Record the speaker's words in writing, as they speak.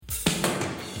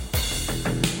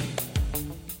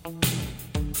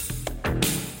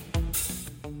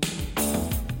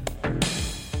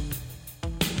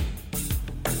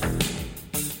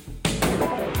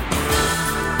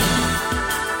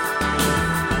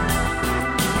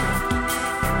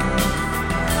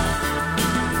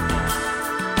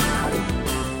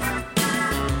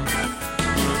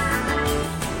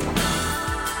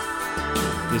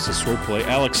This is Swordplay.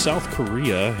 Alex, South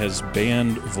Korea has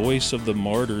banned Voice of the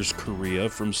Martyrs Korea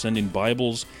from sending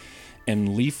Bibles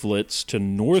and leaflets to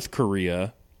North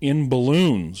Korea in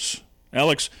balloons.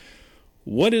 Alex,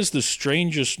 what is the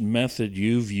strangest method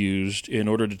you've used in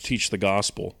order to teach the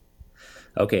gospel?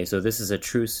 Okay, so this is a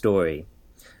true story.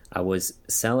 I was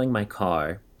selling my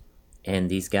car, and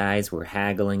these guys were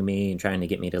haggling me and trying to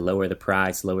get me to lower the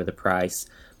price.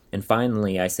 And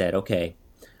finally I said, okay,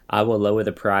 I will lower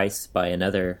the price by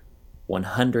another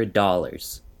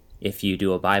 $100 if you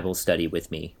do a Bible study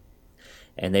with me.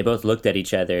 And they both looked at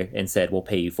each other and said, we'll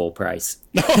pay you full price.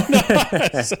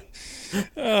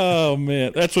 Oh,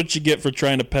 man. That's what you get for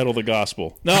trying to peddle the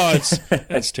gospel. No,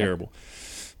 that's terrible.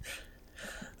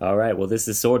 All right, well, this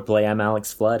is Swordplay. I'm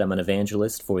Alex Flood. I'm an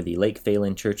evangelist for the Lake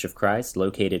Phalen Church of Christ,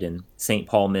 located in St.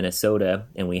 Paul, Minnesota.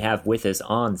 And we have with us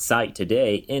on site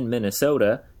today in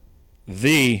Minnesota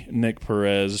the Nick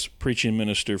Perez, preaching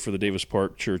minister for the Davis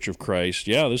Park Church of Christ.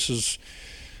 Yeah, this is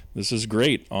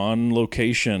great, on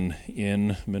location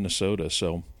in Minnesota.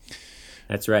 So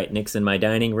that's right. Nick's in my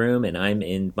dining room, and I'm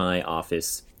in my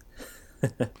office.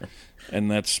 And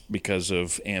that's because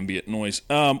of ambient noise.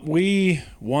 We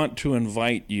want to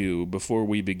invite you, before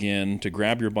we begin, to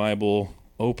grab your Bible,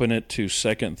 open it to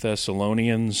 2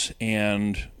 Thessalonians,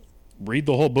 and read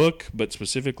the whole book, but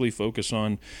specifically focus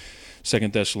on 2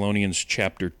 Thessalonians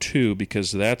chapter 2,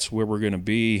 because that's where we're going to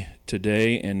be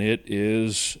today, and it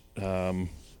is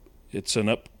it's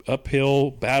an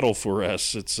uphill battle for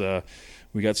us.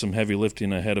 We got some heavy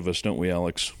lifting ahead of us, don't we,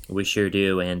 Alex? We sure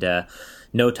do, and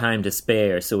no time to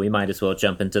spare, so we might as well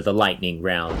jump into the lightning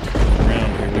round.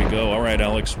 Here we go. All right,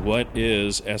 Alex, what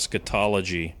is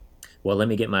eschatology? Well, let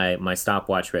me get my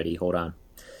stopwatch ready. Hold on.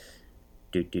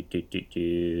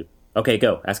 Okay,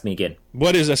 go. Ask me again.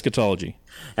 What is eschatology?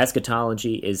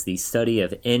 Eschatology is the study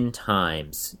of end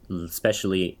times,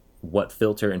 especially what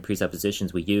filter and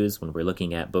presuppositions we use when we're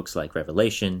looking at books like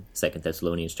Revelation, 2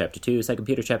 Thessalonians chapter 2, 2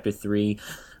 Peter chapter 3,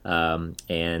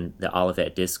 and the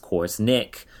Olivet Discourse.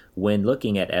 Nick, when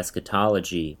looking at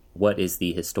eschatology, what is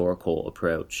the historical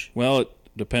approach? Well, it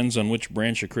depends on which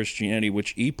branch of Christianity,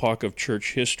 which epoch of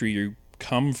church history you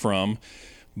come from,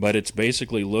 but it's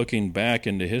basically looking back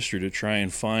into history to try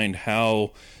and find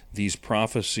how these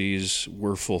prophecies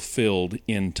were fulfilled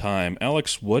in time.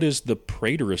 Alex, what is the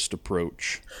preterist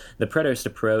approach? The preterist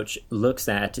approach looks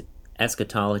at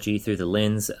eschatology through the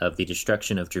lens of the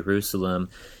destruction of Jerusalem,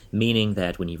 meaning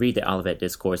that when you read the Olivet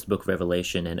Discourse, the Book of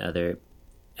Revelation, and other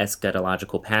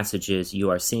eschatological passages, you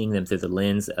are seeing them through the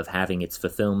lens of having its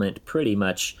fulfillment pretty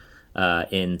much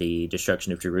in the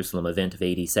destruction of Jerusalem event of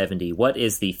AD 70. What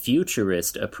is the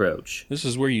futurist approach? This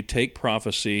is where you take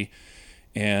prophecy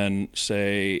and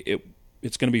say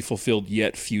it's going to be fulfilled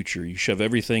yet future. You shove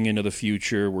everything into the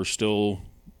future. We're still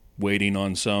waiting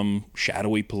on some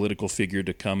shadowy political figure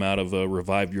to come out of a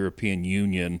revived European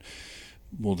Union.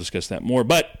 We'll discuss that more.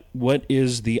 But what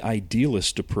is the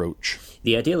idealist approach?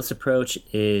 The idealist approach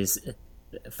is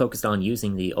focused on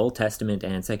using the Old Testament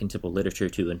and Second Temple literature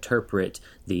to interpret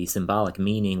the symbolic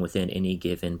meaning within any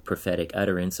given prophetic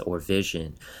utterance or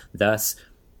vision. Thus,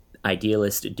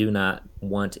 idealists do not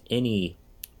want any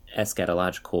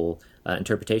eschatological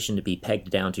interpretation to be pegged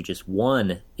down to just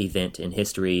one event in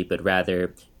history, but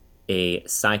rather a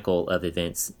cycle of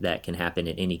events that can happen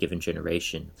in any given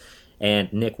generation.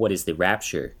 And Nick, what is the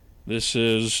rapture? This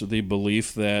is the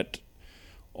belief that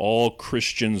all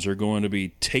Christians are going to be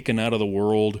taken out of the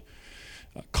world,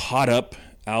 caught up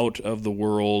out of the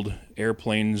world.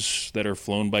 Airplanes that are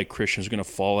flown by Christians are going to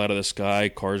fall out of the sky.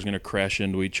 Cars are going to crash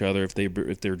into each other if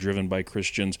they're driven by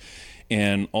Christians.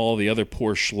 And all the other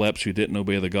poor schleps who didn't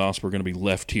obey the gospel are going to be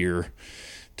left here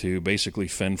to basically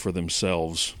fend for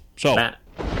themselves. So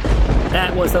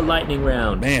that was the lightning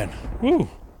round. Man, woo.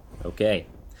 Okay.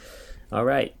 All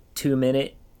right,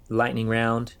 2-minute lightning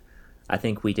round. I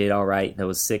think we did all right. That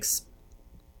was 6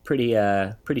 pretty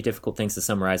difficult things to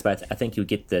summarize, but I think you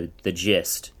get the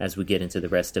gist as we get into the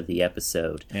rest of the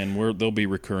episode. And there'll be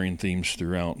recurring themes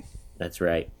throughout. That's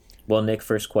right. Well, Nick,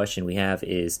 first question we have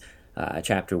is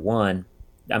chapter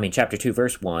 2,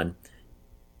 verse 1,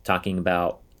 talking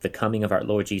about the coming of our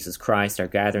Lord Jesus Christ, our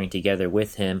gathering together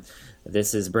with him.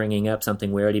 This is bringing up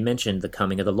something we already mentioned, the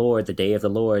coming of the Lord, the day of the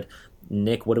Lord.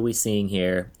 Nick, what are we seeing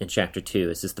here in chapter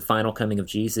 2? Is this the final coming of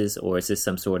Jesus, or is this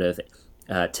some sort of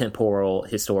temporal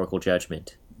historical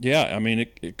judgment? Yeah, I mean,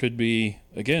 it could be,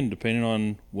 again, depending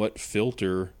on what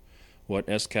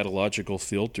eschatological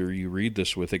filter you read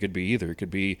this with. It could be either. It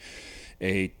could be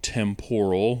a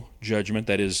temporal judgment,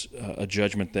 that is, a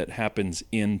judgment that happens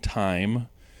in time,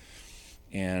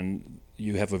 and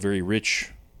you have a very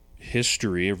rich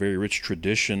history, a very rich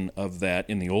tradition of that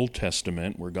in the Old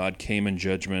Testament, where God came in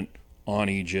judgment on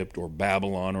Egypt or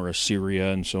Babylon or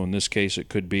Assyria. And so in this case, it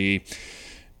could be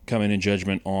coming in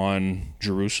judgment on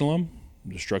Jerusalem,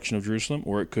 destruction of Jerusalem,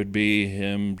 or it could be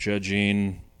him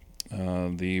judging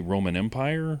the Roman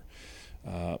Empire,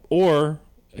 or,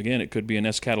 again, it could be an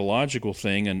eschatological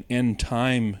thing, an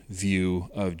end-time view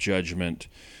of judgment.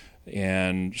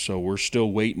 And so we're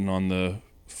still waiting on the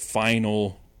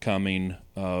final coming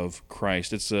of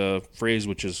Christ. It's a phrase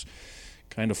which is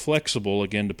kind of flexible,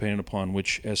 again, depending upon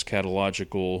which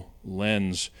eschatological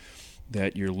lens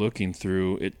that you're looking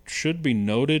through. It should be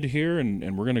noted here,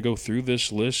 and we're going to go through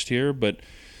this list here, but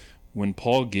when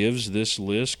Paul gives this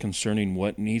list concerning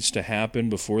what needs to happen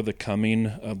before the coming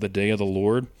of the day of the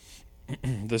Lord,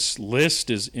 this list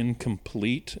is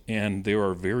incomplete, and there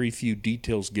are very few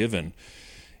details given.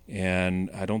 And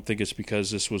I don't think it's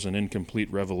because this was an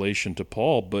incomplete revelation to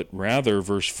Paul, but rather,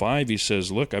 verse 5, he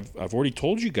says, look, I've already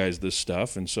told you guys this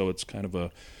stuff, and so it's kind of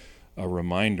a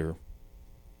reminder.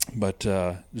 But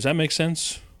does that make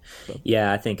sense?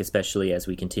 Yeah, I think especially as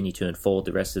we continue to unfold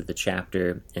the rest of the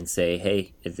chapter and say,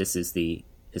 hey, this is the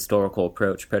historical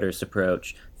approach, preterist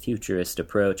approach, futurist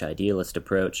approach, idealist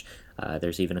approach.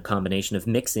 There's even a combination of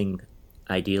mixing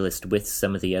idealist with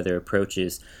some of the other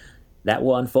approaches. That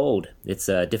will unfold. It's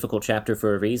a difficult chapter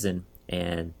for a reason,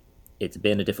 and it's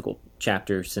been a difficult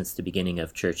chapter since the beginning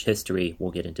of church history.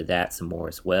 We'll get into that some more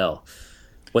as well.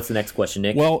 What's the next question,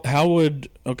 Nick? Well,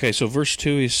 so verse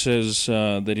 2, he says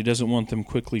that he doesn't want them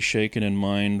quickly shaken in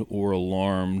mind or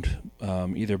alarmed,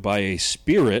 either by a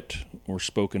spirit or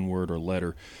spoken word or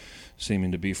letter,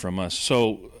 seeming to be from us.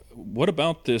 So what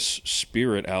about this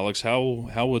spirit, Alex?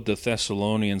 How would the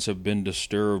Thessalonians have been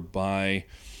disturbed by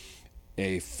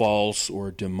a false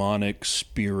or demonic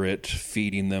spirit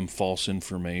feeding them false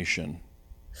information?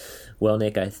 Well,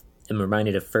 Nick, I'm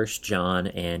reminded of 1 John,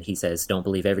 and he says, don't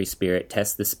believe every spirit,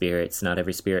 test the spirits. Not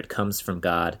every spirit comes from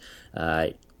God,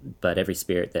 but every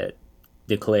spirit that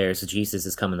declares Jesus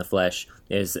has come in the flesh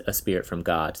is a spirit from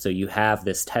God. So you have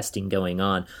this testing going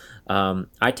on.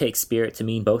 I take spirit to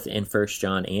mean both in 1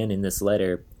 John and in this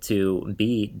letter to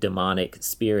be demonic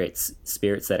spirits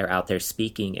that are out there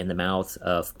speaking in the mouths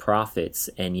of prophets,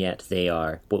 and yet they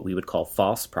are what we would call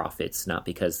false prophets, not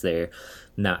because they're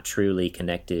not truly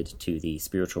connected to the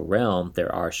spiritual realm.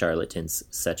 There are charlatans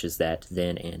such as that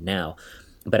then and now.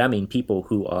 But I mean people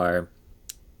who are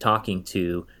talking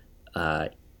to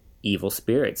evil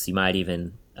spirits. You might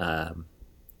even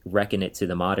reckon it to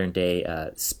the modern day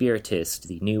spiritist,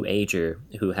 the New Ager,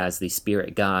 who has the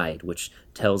spirit guide, which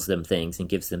tells them things and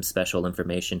gives them special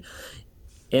information.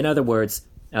 In other words,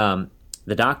 the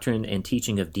doctrine and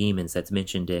teaching of demons that's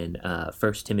mentioned in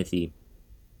 1 Timothy,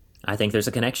 I think there's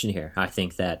a connection here. I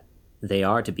think that they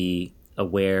are to be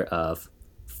aware of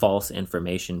false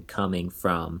information coming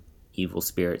from evil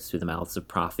spirits through the mouths of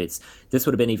prophets. This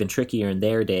would have been even trickier in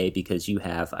their day because you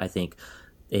have, I think,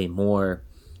 a more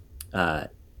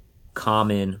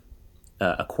common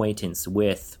acquaintance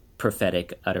with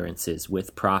prophetic utterances,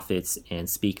 with prophets and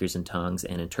speakers in tongues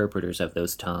and interpreters of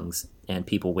those tongues and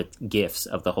people with gifts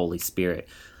of the Holy Spirit.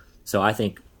 So I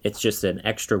think it's just an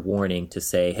extra warning to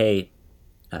say, hey,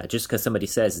 just because somebody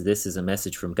says this is a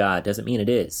message from God doesn't mean it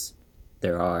is.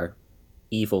 There are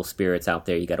evil spirits out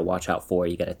there you got to watch out for.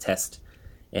 You got to test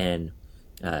and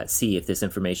see if this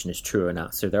information is true or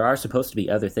not. So there are supposed to be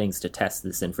other things to test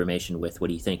this information with. What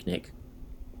do you think, Nick?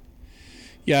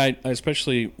 Yeah, I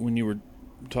especially when you were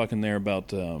talking there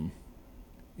about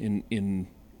in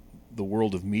the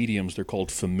world of mediums, they're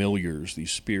called familiars,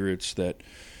 these spirits that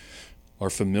are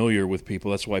familiar with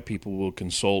people. That's why people will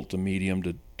consult a medium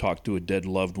to talk to a dead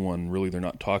loved one. Really, they're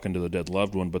not talking to the dead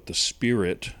loved one, but the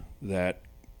spirit that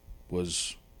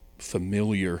was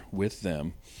familiar with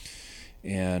them.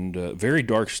 And very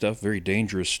dark stuff, very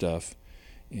dangerous stuff.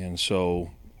 And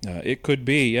so it could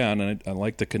be, yeah, and I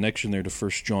like the connection there to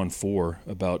 1 John 4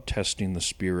 about testing the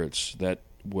spirits. That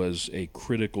was a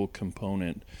critical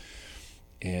component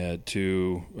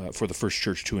for the first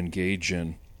church to engage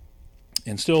in.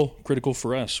 And still critical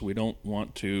for us. We don't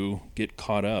want to get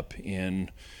caught up in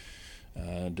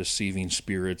deceiving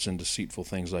spirits and deceitful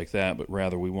things like that, but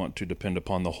rather we want to depend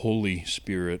upon the Holy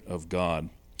Spirit of God.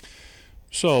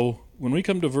 So when we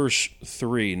come to verse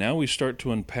 3, now we start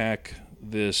to unpack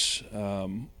this,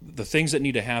 the things that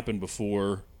need to happen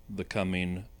before the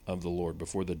coming of the Lord,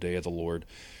 before the day of the Lord.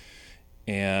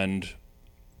 And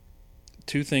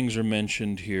two things are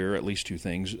mentioned here, at least two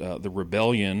things, the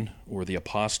rebellion or the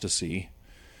apostasy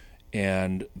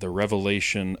and the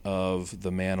revelation of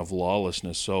the man of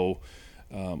lawlessness. So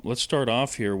let's start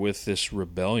off here with this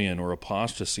rebellion or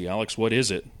apostasy. Alex, what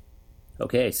is it?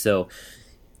 Okay, so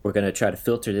we're going to try to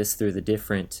filter this through the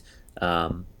different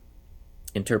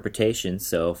interpretations.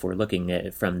 So if we're looking at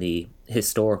it from the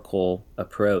historical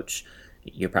approach,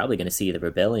 you're probably going to see the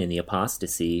rebellion, the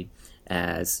apostasy,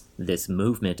 as this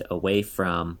movement away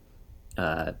from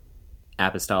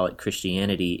apostolic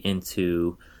Christianity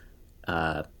into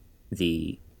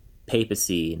the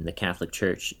papacy and the Catholic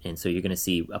Church. And so you're going to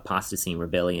see apostasy and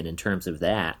rebellion in terms of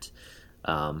that.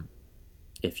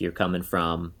 If you're coming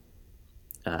from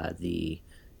the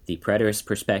preterist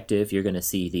perspective, you're going to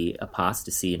see the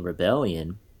apostasy and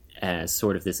rebellion as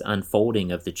sort of this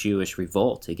unfolding of the Jewish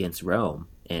revolt against Rome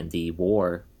and the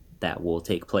war that will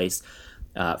take place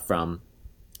from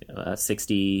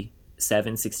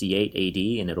 67, 68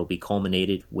 AD, and it'll be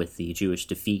culminated with the Jewish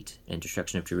defeat and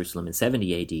destruction of Jerusalem in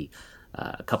 70 AD.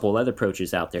 A couple of other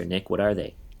approaches out there, Nick. What are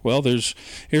they? Well,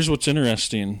 here's what's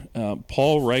interesting.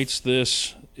 Paul writes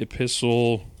this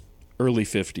epistle early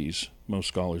 50s. Most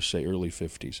scholars say early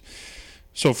 50s.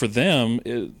 So for them,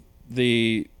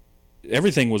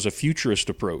 everything was a futurist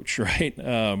approach, right?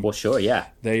 Well, sure, yeah.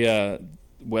 They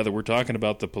whether we're talking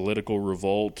about the political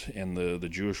revolt and the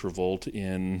Jewish revolt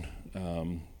in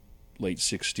late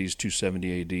 60s,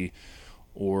 270 AD,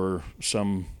 or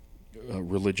some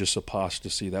religious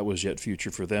apostasy, that was yet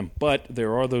future for them. But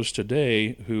there are those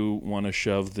today who want to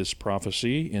shove this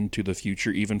prophecy into the future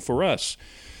even for us,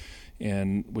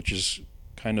 and which is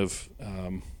kind of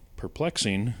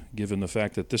perplexing given the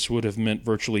fact that this would have meant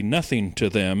virtually nothing to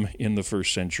them in the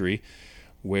first century,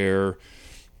 where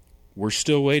we're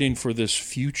still waiting for this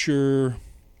future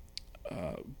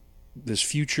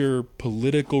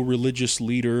political religious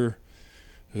leader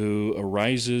who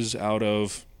arises out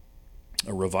of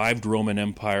a revived Roman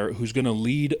Empire, who's going to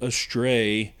lead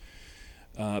astray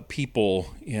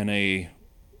people in a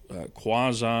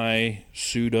quasi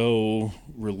pseudo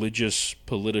religious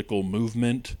political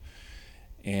movement,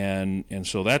 and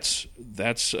so that's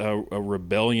a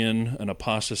rebellion, an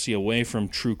apostasy away from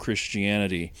true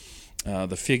Christianity.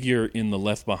 The figure in the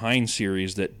Left Behind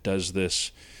series that does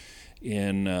this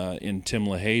in Tim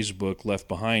LaHaye's book Left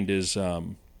Behind is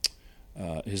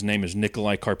his name is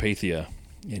Nicolae Carpathia,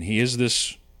 and he is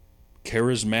this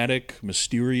charismatic,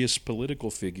 mysterious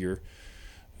political figure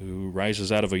who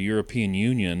rises out of a European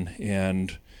Union,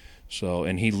 and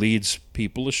he leads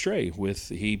people astray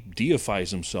he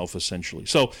deifies himself essentially.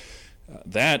 So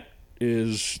that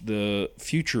is the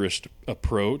futurist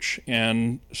approach,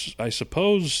 and I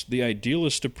suppose the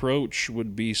idealist approach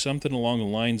would be something along the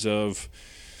lines of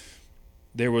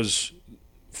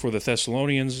for the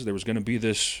Thessalonians, there was going to be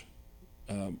this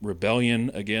rebellion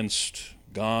against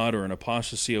God or an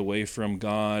apostasy away from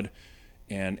God,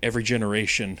 and every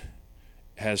generation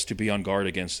has to be on guard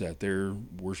against that. There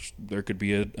could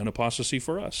be an apostasy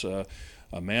for us, a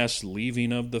mass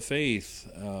leaving of the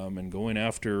faith, and going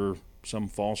after some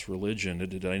false religion.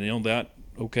 Did I nail that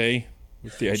okay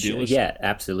with the idealist? Yeah,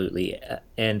 absolutely.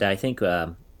 And I think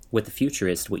with the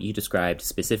futurist, what you described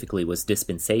specifically was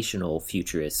dispensational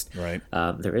futurist. Right.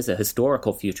 There is a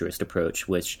historical futurist approach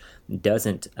which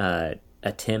doesn't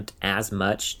attempt as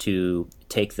much to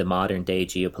take the modern day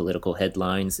geopolitical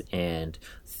headlines and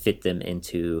fit them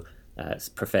into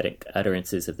prophetic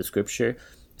utterances of the scripture.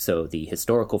 So the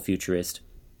historical futurist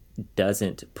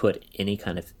doesn't put any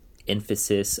kind of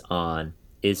emphasis on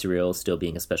Israel still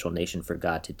being a special nation for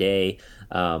God today.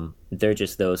 They're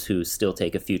just those who still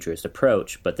take a futurist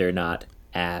approach, but they're not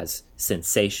as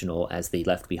sensational as the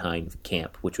Left Behind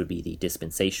camp, which would be the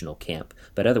dispensational camp.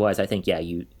 But otherwise, I think,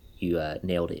 you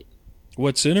nailed it.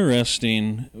 What's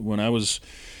interesting, when I was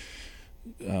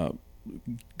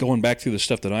going back through the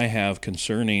stuff that I have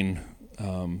concerning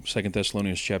 2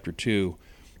 Thessalonians chapter 2,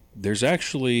 there's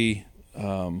actually,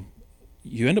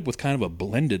 you end up with kind of a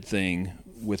blended thing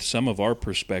with some of our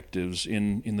perspectives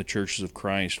in the churches of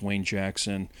Christ. Wayne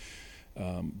Jackson,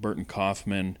 Burton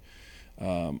Kaufman,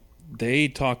 they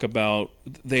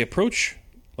approach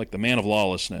like the man of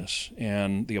lawlessness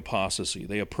and the apostasy.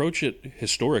 They approach it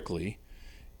historically,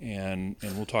 and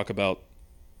we'll talk about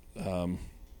the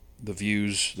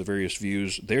various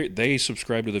views. They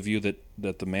subscribe to the view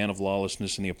that the man of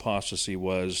lawlessness and the apostasy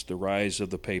was the rise of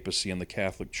the papacy and the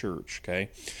Catholic Church, okay?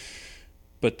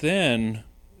 But then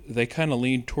they kind of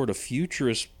lean toward a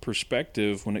futurist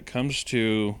perspective when it comes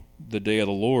to the day of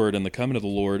the Lord and the coming of the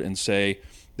Lord, and say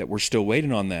that we're still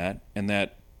waiting on that, and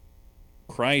that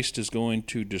Christ is going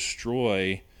to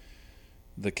destroy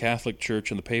the Catholic Church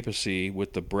and the papacy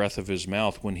with the breath of his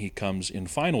mouth when he comes in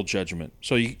final judgment.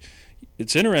 So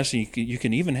it's interesting. You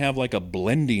can even have like a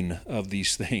blending of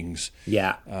these things.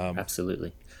 Yeah,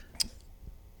 absolutely.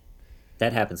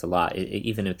 that happens a lot.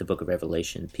 Even in the Book of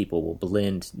Revelation, people will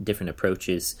blend different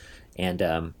approaches,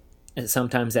 and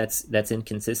sometimes that's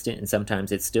inconsistent, and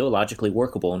sometimes it's still logically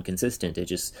workable and consistent.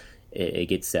 It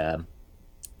gets to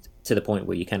the point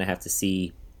where you kind of have to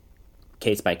see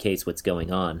case by case what's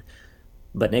going on.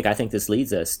 But Nick, I think this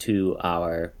leads us to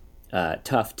our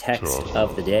tough text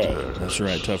of the day. That's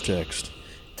right, tough text.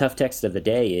 Tough text of the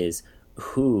day is,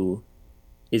 who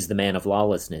is the man of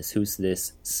lawlessness? Who's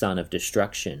this son of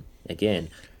destruction? Again,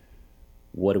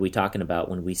 what are we talking about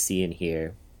when we see in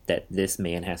here that this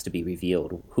man has to be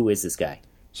revealed? Who is this guy?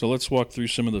 So let's walk through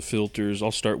some of the filters.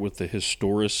 I'll start with the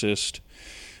historicist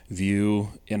view.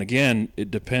 And again,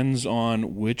 it depends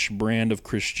on which brand of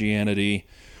Christianity,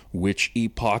 which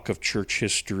epoch of church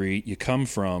history you come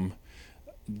from.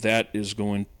 That is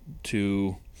going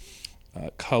to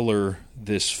color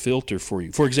this filter for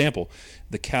you. For example,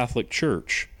 the Catholic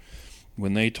Church,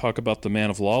 when they talk about the man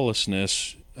of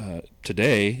lawlessness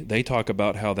today, they talk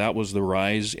about how that was the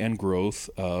rise and growth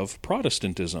of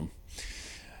Protestantism.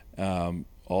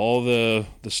 All the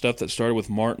stuff that started with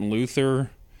Martin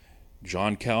Luther,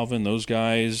 John Calvin, those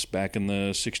guys back in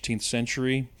the 16th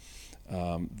century,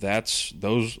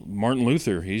 Martin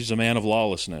Luther, he's a man of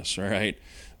lawlessness, all right?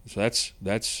 So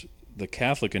that's the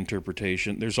Catholic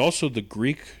interpretation. There's also the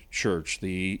Greek Church,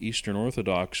 the Eastern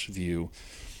Orthodox view,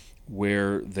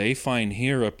 where they find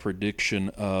here a prediction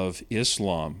of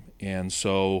Islam. And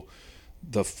so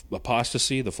the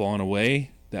apostasy, the falling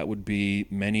away, that would be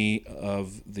many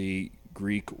of the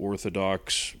Greek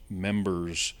Orthodox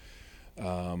members,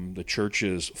 the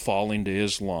churches falling to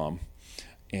Islam.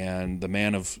 And the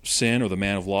man of sin or the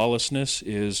man of lawlessness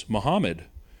is Muhammad.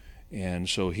 And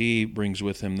so he brings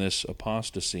with him this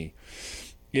apostasy.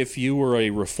 If you were a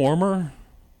reformer,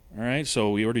 all right,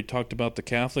 so we already talked about the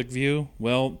Catholic view.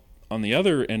 Well, on the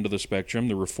other end of the spectrum,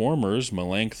 the reformers,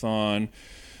 Melanchthon,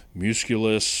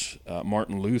 Musculus,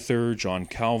 Martin Luther, John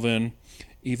Calvin,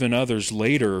 even others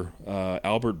later,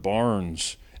 Albert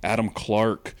Barnes, Adam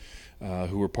Clarke,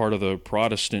 who were part of the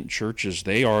Protestant churches,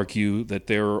 they argue that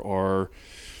there are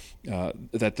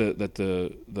that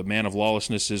the man of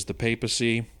lawlessness is the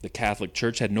papacy. The Catholic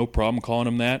Church had no problem calling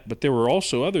him that, but there were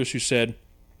also others who said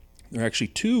there are actually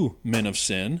two men of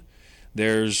sin.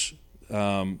 There's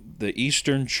the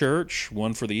Eastern Church,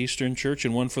 one for the Eastern Church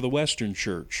and one for the Western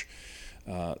Church.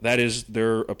 That is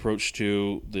their approach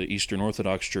to the Eastern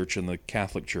Orthodox Church and the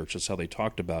Catholic Church. That's how they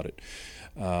talked about it.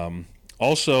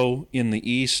 Also, in the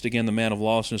East, again, the man of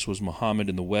lawlessness was Muhammad.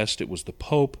 In the West, it was the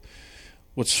Pope.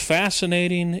 What's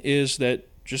fascinating is that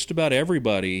just about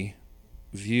everybody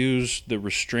views the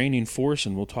restraining force,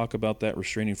 and we'll talk about that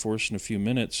restraining force in a few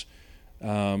minutes.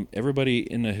 Everybody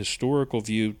in a historical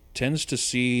view tends to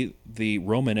see the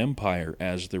Roman Empire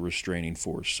as the restraining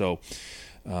force. So,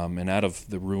 and out of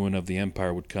the ruin of the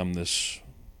empire would come this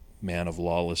man of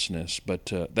lawlessness.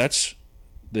 But that's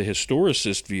the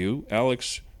historicist view.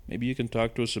 Alex, maybe you can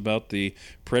talk to us about the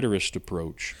preterist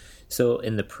approach. So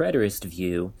in the preterist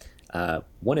view,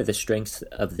 one of the strengths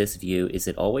of this view is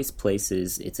it always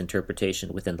places its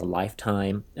interpretation within the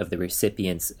lifetime of the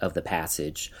recipients of the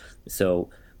passage. So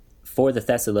for the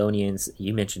Thessalonians,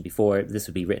 you mentioned before, this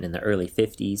would be written in the early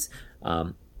 50s.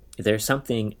 There's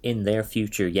something in their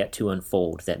future yet to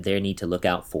unfold that they need to look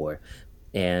out for.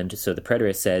 And so the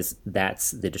preterist says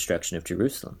that's the destruction of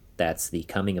Jerusalem. That's the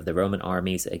coming of the Roman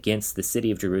armies against the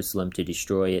city of Jerusalem to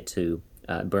destroy it, to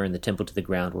burn the temple to the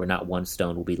ground, where not one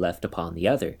stone will be left upon the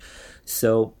other.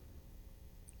 So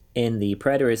in the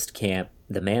preterist camp,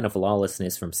 the man of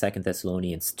lawlessness from 2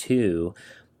 Thessalonians 2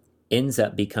 ends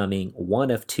up becoming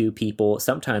one of two people,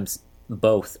 sometimes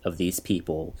both of these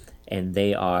people, and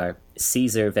they are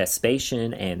Caesar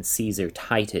Vespasian and Caesar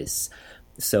Titus.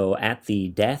 So at the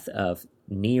death of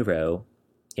Nero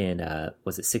in,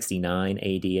 was it 69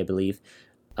 AD, I believe,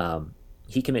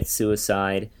 he commits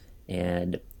suicide,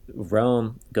 and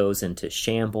Rome goes into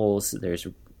shambles. There's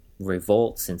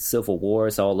revolts and civil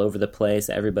wars all over the place.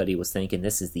 Everybody was thinking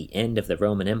this is the end of the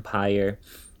Roman Empire.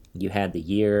 You had the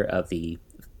year of the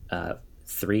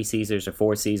 3 Caesars or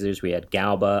 4 Caesars. We had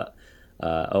Galba,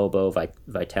 Obo,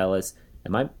 Vitellius.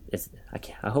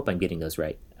 I hope I'm getting those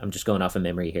right. I'm just going off of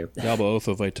memory here. Galba,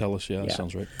 Otho, Vitellius, yeah, that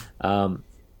sounds right.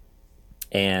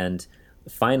 And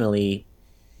finally,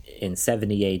 in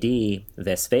 70 AD,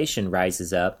 Vespasian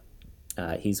rises up.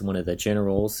 He's one of the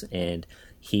generals, and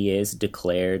he is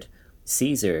declared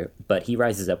Caesar, but he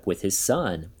rises up with his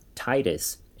son,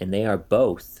 Titus, and they are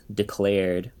both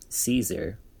declared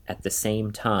Caesar at the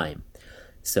same time.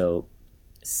 So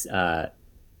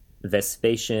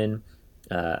Vespasian,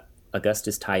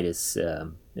 Augustus Titus,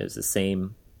 it was the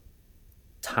same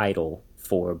title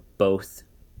for both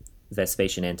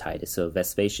Vespasian and Titus. So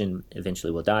Vespasian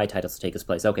eventually will die, Titus will take his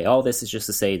place. Okay, all this is just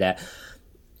to say that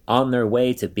on their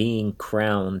way to being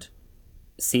crowned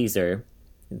Caesar,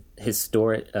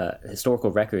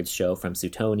 historical records show from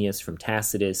Suetonius, from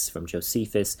Tacitus, from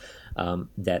Josephus,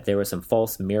 that there were some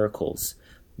false miracles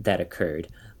that occurred.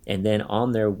 And then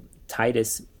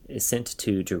Titus is sent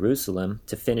to Jerusalem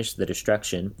to finish the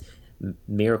destruction.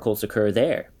 Miracles occur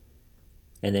there.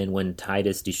 And then when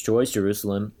Titus destroys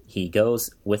Jerusalem, he goes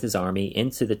with his army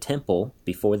into the temple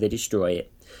before they destroy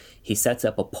it. He sets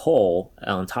up a pole.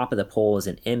 On top of the pole is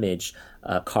an image,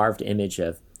 a carved image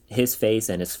of his face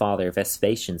and his father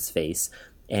Vespasian's face.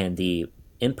 And the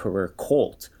emperor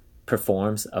cult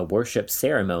performs a worship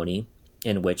ceremony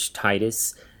in which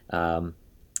Titus and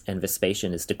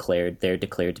Vespasian they're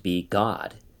declared to be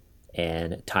God,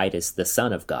 and Titus the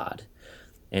son of God.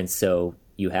 And so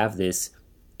you have this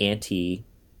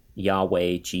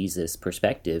anti-Yahweh Jesus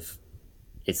perspective.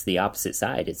 It's the opposite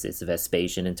side. It's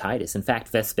Vespasian and Titus. In fact,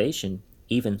 Vespasian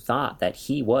even thought that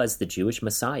he was the Jewish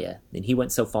Messiah, and he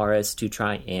went so far as to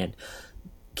try and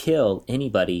kill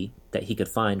anybody that he could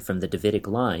find from the Davidic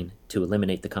line to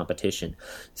eliminate the competition.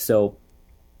 So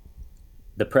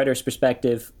the preterist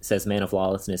perspective says man of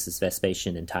lawlessness is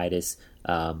Vespasian and Titus,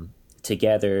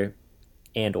 together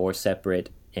and or separate.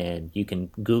 And you can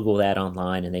Google that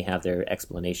online, and they have their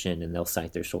explanation, and they'll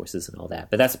cite their sources and all that.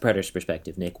 But that's a preterist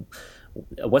perspective, Nick.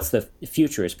 What's the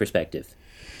futurist perspective?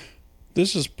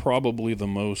 This is probably the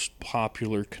most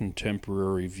popular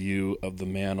contemporary view of the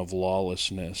man of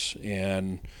lawlessness.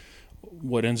 And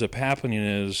what ends up happening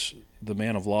is the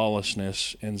man of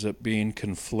lawlessness ends up being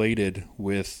conflated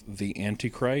with the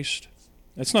Antichrist.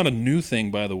 That's not a new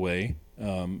thing, by the way.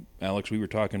 Alex, we were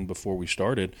talking before we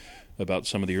started about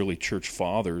some of the early church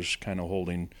fathers kind of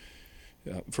holding,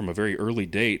 from a very early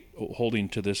date, holding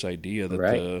to this idea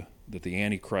that that the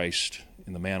Antichrist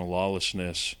and the man of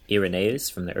lawlessness. Irenaeus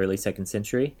from the early 2nd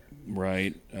century.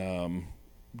 Right.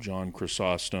 John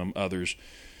Chrysostom, others,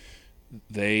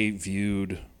 they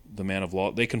viewed the man of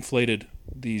law. They conflated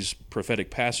these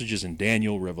prophetic passages in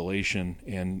Daniel, Revelation,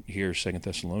 and here 2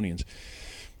 Thessalonians.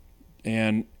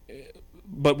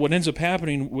 But what ends up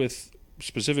happening with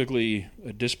specifically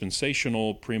a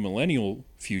dispensational premillennial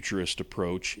futurist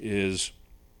approach is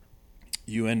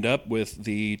you end up with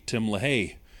the Tim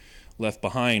LaHaye Left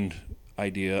Behind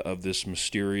idea of this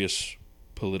mysterious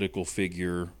political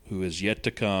figure who is yet to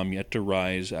come, yet to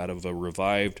rise out of a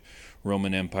revived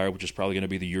Roman Empire, which is probably going to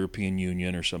be the European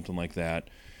Union or something like that.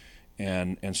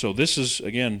 And so this is,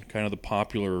 again, kind of the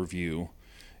popular view,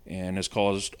 and has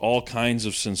caused all kinds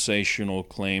of sensational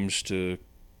claims to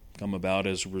come about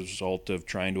as a result of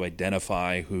trying to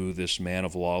identify who this man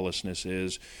of lawlessness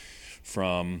is,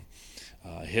 from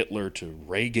Hitler to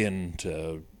Reagan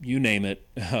to you name it.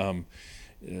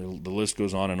 The list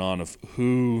goes on of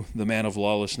who the man of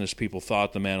lawlessness people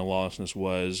thought the man of lawlessness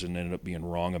was, and ended up being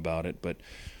wrong about it. But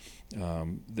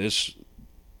this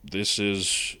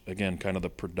is, again, kind of the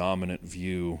predominant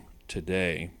view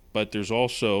today. But there's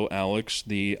also, Alex,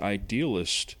 the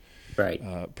idealist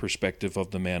perspective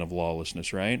of the man of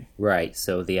lawlessness, right? Right.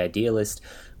 So the idealist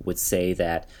would say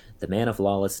that the man of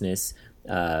lawlessness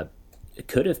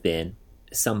could have been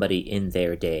somebody in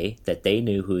their day, that they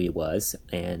knew who he was,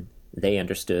 and they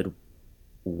understood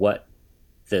what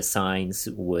the signs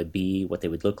would be, what they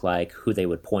would look like, who they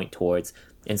would point towards.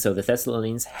 And so the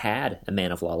Thessalonians had a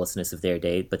man of lawlessness of their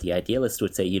day, but the idealist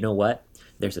would say, you know what?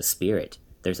 There's a spirit,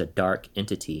 there's a dark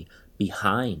entity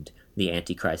behind the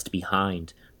Antichrist,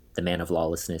 behind the man of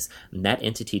lawlessness. And that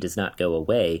entity does not go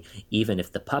away, even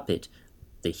if the puppet,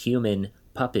 the human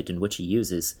puppet in which he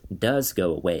uses, does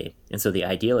go away. And so the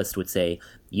idealist would say,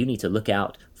 you need to look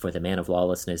out for the man of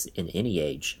lawlessness in any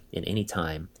age, in any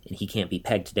time, and he can't be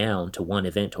pegged down to one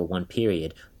event or one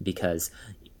period, because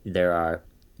there are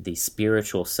the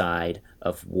spiritual side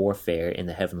of warfare in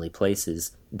the heavenly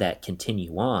places that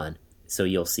continue on. So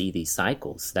you'll see these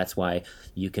cycles. That's why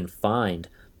you can find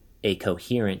a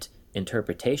coherent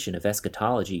interpretation of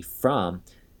eschatology from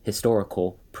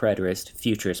historical, preterist,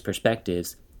 futurist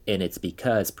perspectives, and it's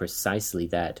because precisely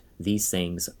that these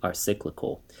things are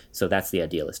cyclical. So that's the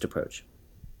idealist approach.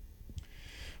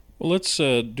 Well, let's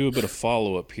do a bit of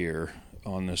follow-up here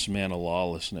on this man of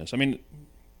lawlessness. I mean,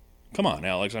 come on,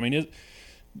 Alex. I mean,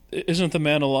 isn't the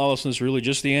man of lawlessness really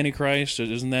just the Antichrist?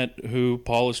 Isn't that who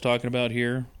Paul is talking about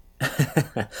here?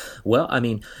 Well, I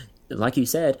mean, like you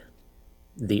said,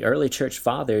 the early church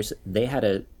fathers, they had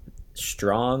a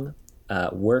strong,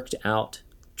 worked out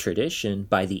tradition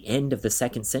by the end of the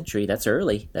 2nd century. That's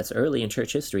early in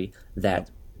church history,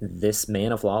 that this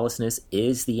man of lawlessness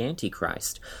is the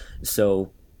Antichrist.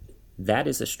 So that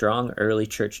is a strong early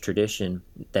church tradition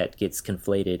that gets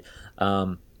conflated.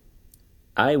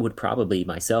 I would probably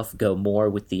myself go more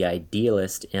with the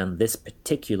idealist on this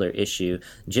particular issue,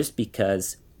 just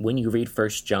because when you read 1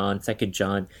 John, 2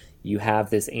 John, you have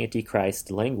this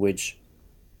Antichrist language,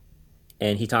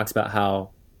 and he talks about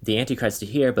how the Antichrist is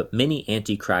here, but many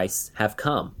Antichrists have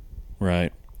come.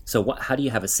 Right. So how do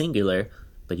you have a singular,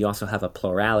 but you also have a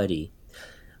plurality?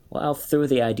 Well, through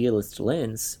the idealist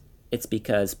lens, it's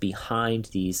because behind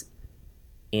these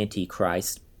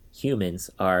Antichrist humans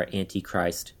are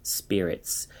Antichrist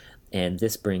spirits. And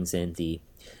this brings in the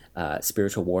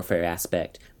spiritual warfare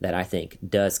aspect that I think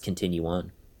does continue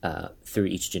on through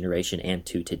each generation and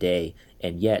to today.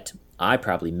 And yet, I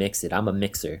probably mix it. I'm a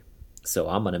mixer. So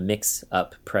I'm going to mix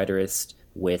up preterist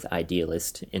with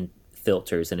idealist in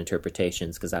filters and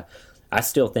interpretations, because I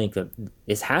still think that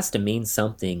this has to mean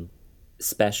something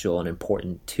special and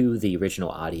important to the original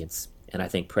audience. And I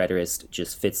think preterist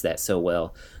just fits that so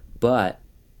well. But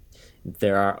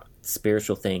there are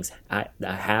spiritual things. I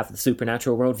have the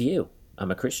supernatural worldview.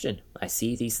 I'm a Christian. I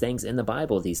see these things in the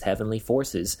Bible, these heavenly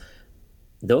forces.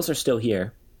 Those are still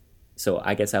here. So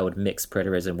I guess I would mix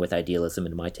preterism with idealism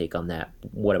in my take on that.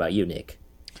 What about you, Nick?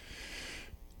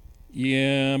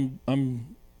 Yeah,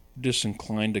 I'm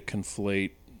disinclined to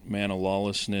conflate man of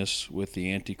lawlessness with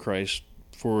the Antichrist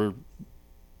for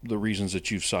the reasons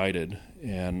that you've cited.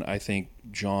 And I think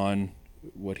John,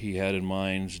 what he had in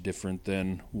mind is different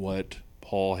than what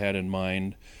Paul had in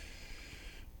mind.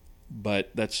 But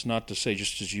that's not to say,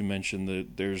 just as you mentioned,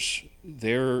 that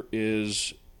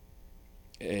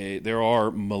there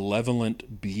are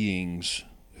malevolent beings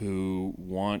who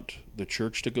want the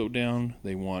church to go down.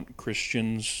 They want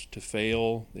Christians to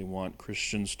fail. They want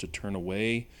Christians to turn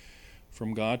away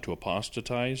from God, to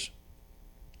apostatize,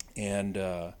 and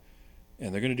they're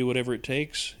going to do whatever it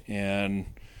takes.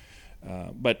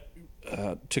 But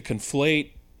to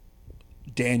conflate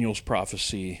Daniel's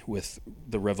prophecy with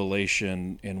the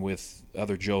Revelation and with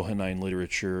other Johannine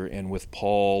literature and with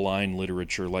Pauline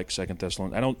literature like Second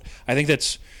Thessalonians, I think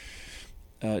that's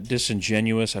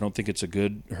disingenuous. I don't think it's a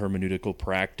good hermeneutical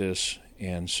practice.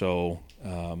 And so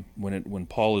when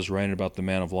Paul is writing about the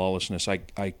man of lawlessness,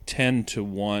 I tend to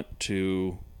want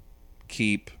to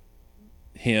keep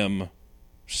him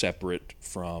separate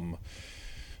from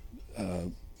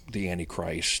the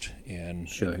Antichrist and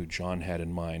who John had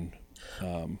in mind.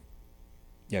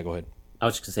 Yeah, go ahead. I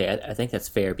was just going to say, I think that's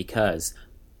fair, because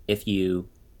if you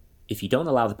don't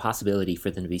allow the possibility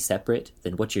for them to be separate,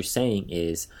 then what you're saying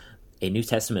is a New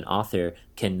Testament author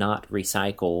cannot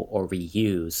recycle or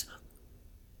reuse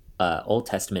Old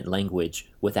Testament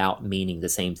language without meaning the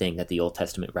same thing that the Old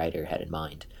Testament writer had in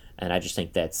mind. And I just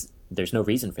think there's no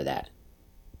reason for that.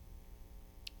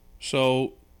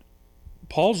 So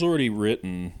Paul's already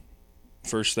written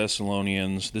 1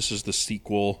 Thessalonians. This is the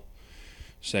sequel,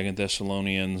 2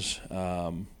 Thessalonians.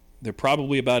 They're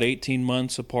probably about 18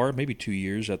 months apart, maybe 2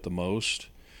 years at the most,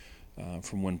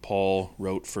 from when Paul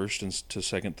wrote 1st to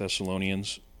 2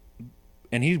 Thessalonians.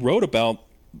 And he wrote about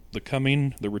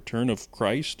the return of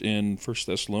Christ in 1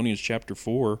 Thessalonians chapter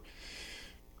 4.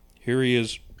 Here he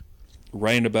is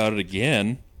writing about it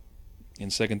again in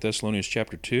 2 Thessalonians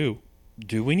chapter 2.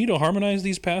 Do we need to harmonize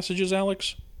these passages,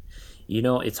 Alex?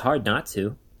 It's hard not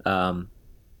to.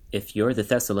 If you're the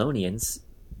Thessalonians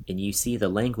and you see the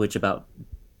language about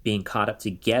being caught up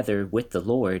together with the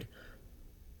Lord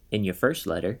in your first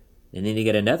letter, and then you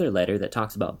get another letter that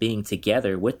talks about being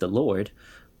together with the Lord,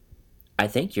 I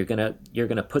think you're gonna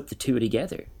put the two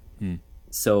together.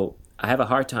 So I have a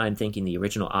hard time thinking the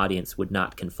original audience would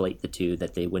not conflate the two,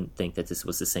 that they wouldn't think that this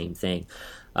was the same thing.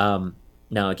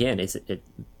 Now, again, it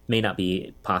may not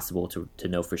be possible to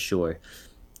know for sure,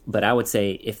 but I would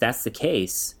say if that's the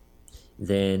case,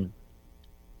 then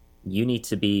you need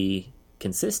to be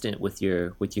consistent with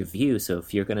your view. So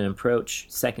if you're going to approach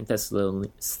 2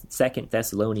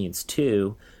 Thessalonians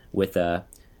 2 with a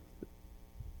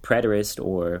preterist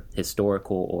or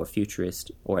historical or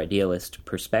futurist or idealist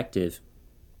perspective,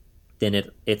 then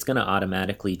it's going to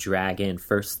automatically drag in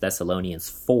 1 Thessalonians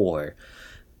 4.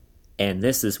 And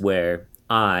this is where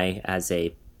I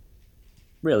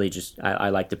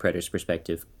like the preterist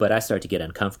perspective, but I start to get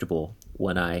uncomfortable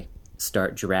when I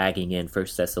start dragging in 1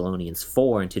 Thessalonians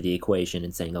 4 into the equation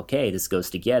and saying, okay, this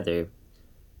goes together,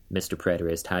 Mr.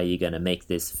 Preterist, how are you going to make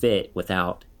this fit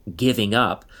without giving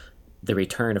up the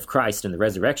return of Christ and the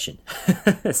resurrection?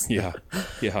 Yeah.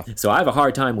 So I have a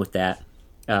hard time with that.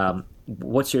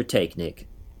 What's your take, Nick?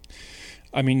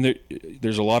 I mean,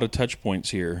 there's a lot of touch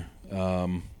points here.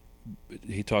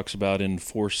 He talks about in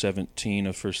 4:17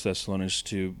 of 1 Thessalonians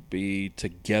to be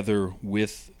together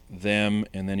with them,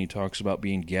 and then he talks about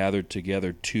being gathered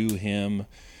together to him,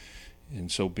 and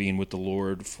so being with the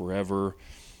Lord forever.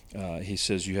 He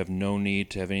says you have no need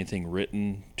to have anything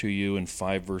written to you in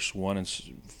 5 verse 1 and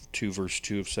 2 verse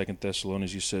 2 of 2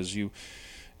 Thessalonians. He says you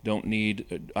don't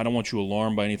need, I don't want you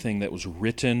alarmed by anything that was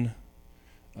written,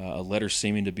 a letter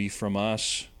seeming to be from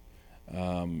us.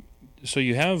 So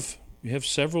you have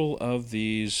several of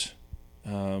these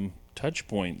touch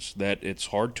points that it's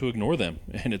hard to ignore them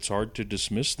and it's hard to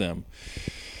dismiss them.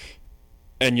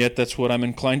 And yet that's what I'm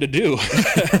inclined to do.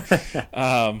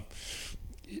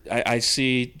 I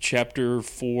see chapter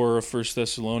 4 of 1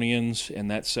 Thessalonians and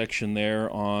that section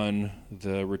there on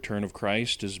the return of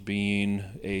Christ as being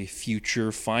a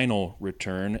future final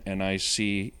return, and I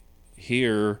see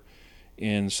here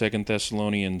in 2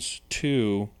 Thessalonians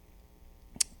 2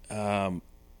 a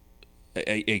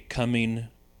coming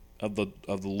of the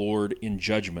Lord in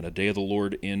judgment, a day of the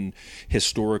Lord in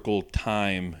historical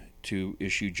time to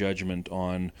issue judgment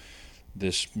on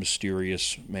this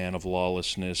mysterious man of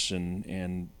lawlessness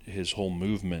and his whole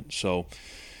movement. So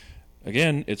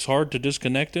again, it's hard to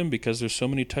disconnect him because there's so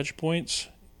many touch points,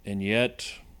 and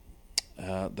yet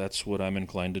that's what I'm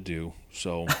inclined to do.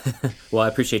 So, well, I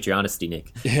appreciate your honesty,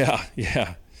 Nick. Yeah.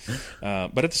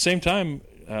 But at the same time,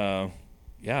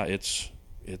 it's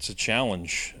a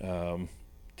challenge.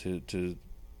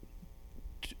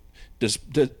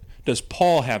 Does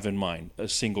Paul have in mind a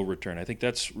single return? I think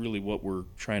that's really what we're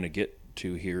trying to get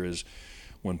to here is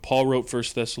when Paul wrote 1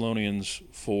 Thessalonians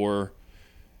 4,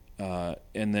 and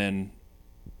then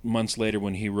months later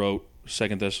when he wrote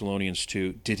 2 Thessalonians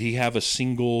 2, did he have a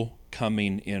single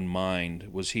coming in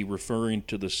mind? Was he referring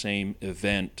to the same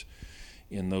event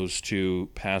in those two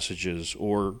passages,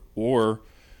 or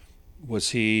was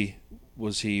he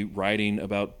writing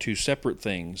about two separate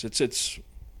things? It's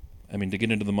I mean, to get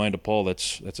into the mind of Paul,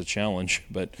 that's a challenge.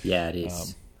 But yeah, it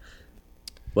is.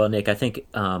 Well, Nick, I think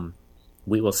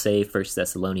we will save 1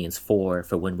 Thessalonians 4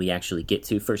 for when we actually get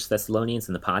to 1 Thessalonians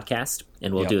in the podcast,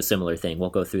 and we'll do a similar thing. We'll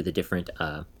go through the different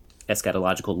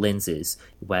eschatological lenses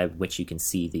by which you can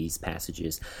see these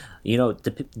passages. You know,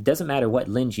 it doesn't matter what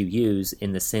lens you use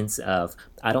in the sense of,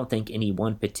 I don't think any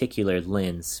one particular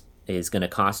lens is going to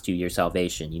cost you your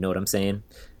salvation. You know what I'm saying?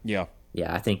 Yeah.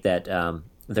 Yeah, I think that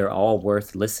they're all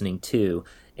worth listening to,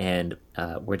 and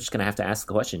we're just going to have to ask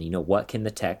the question, what can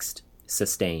the text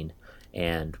sustain,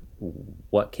 and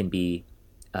what can be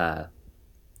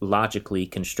logically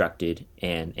constructed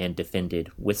and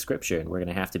defended with Scripture? And we're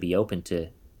going to have to be open to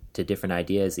different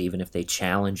ideas, even if they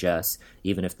challenge us,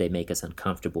 even if they make us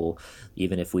uncomfortable,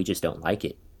 even if we just don't like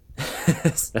it.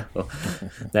 So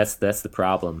that's the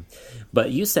problem.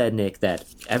 But you said, Nick, that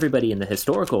everybody in the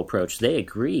historical approach, they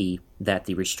agree that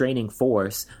the restraining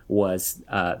force was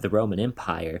the Roman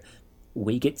Empire.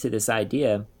 We get to this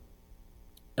idea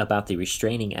about the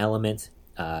restraining element.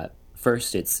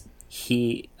 First it's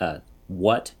he,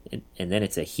 what, and then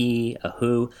it's a he, a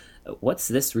who. What's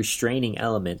this restraining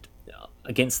element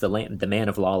against the man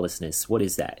of lawlessness? What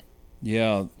is that?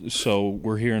 Yeah, so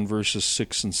we're here in verses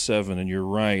 6 and 7, and you're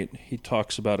right. He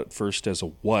talks about it first as a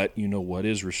what. What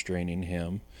is restraining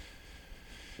him.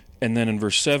 And then in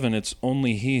verse 7, it's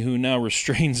only he who now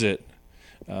restrains it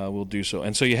will do so.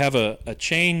 And so you have a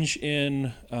change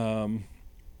in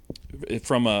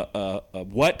from a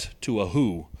what to a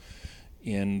who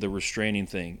in the restraining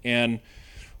thing. And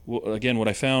again, what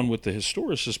I found with the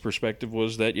historicist perspective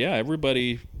was that,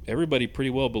 everybody pretty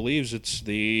well believes it's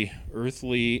the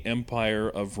earthly empire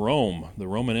of Rome, the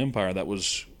Roman Empire, that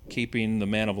was keeping the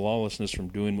man of lawlessness from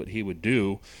doing what he would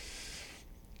do.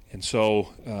 And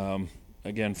so,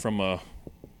 again, from a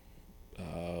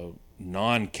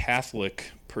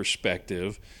non-Catholic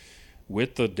perspective,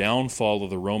 with the downfall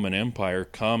of the Roman Empire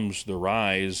comes the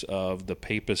rise of the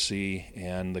papacy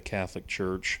and the Catholic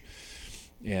Church.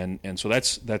 And so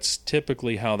that's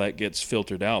typically how that gets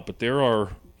filtered out. But there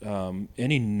are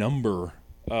any number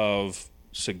of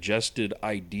suggested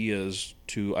ideas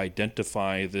to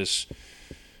identify this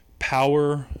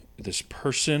power, this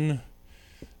person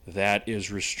that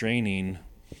is restraining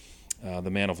the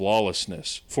man of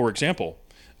lawlessness. For example,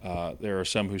 there are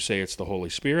some who say it's the Holy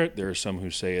Spirit. There are some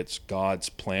who say it's God's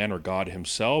plan or God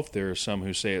himself. There are some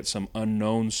who say it's some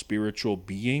unknown spiritual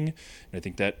being. And I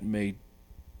think that may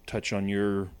touch on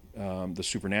your the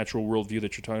supernatural worldview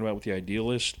that you're talking about with the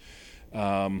idealist,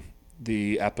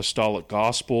 the apostolic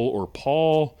gospel or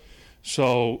Paul.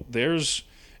 So there's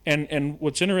and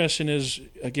what's interesting is,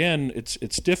 again, it's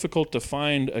difficult to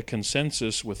find a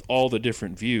consensus with all the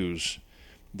different views.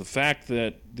 The fact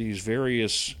that these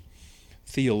various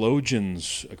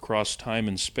theologians across time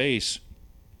and space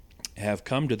have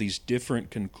come to these different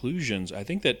conclusions, I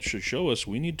think that should show us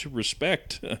we need to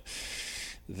respect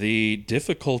the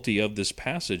difficulty of this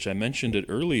passage. I mentioned it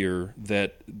earlier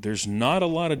that there's not a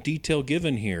lot of detail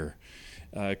given here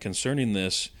concerning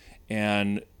this,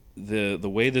 and the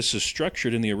way this is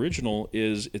structured in the original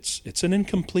is it's an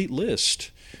incomplete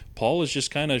list. Paul is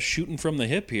just kind of shooting from the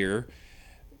hip here,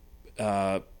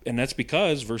 and that's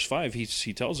because verse 5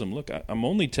 he tells him, look, I'm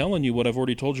only telling you what I've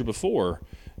already told you before.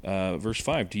 Verse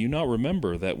 5, do you not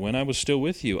remember that when I was still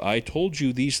with you, I told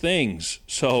you these things?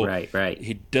 So right.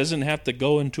 He doesn't have to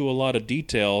go into a lot of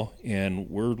detail, and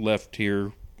we're left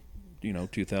here,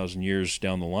 2,000 years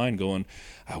down the line going,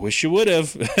 I wish you would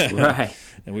have. Right.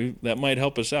 And that might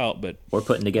help us out. But we're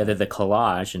putting together the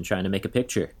collage and trying to make a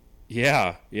picture.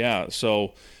 Yeah.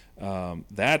 So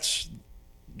that's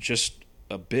just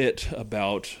a bit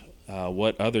about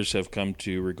what others have come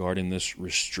to regarding this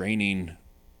restraining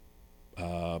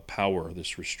power,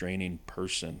 this restraining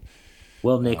person.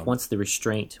 Well, Nick, once the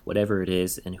restraint, whatever it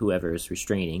is, and whoever is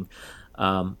restraining,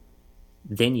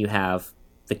 then you have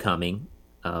the coming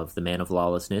of the man of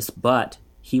lawlessness, but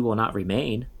he will not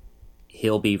remain.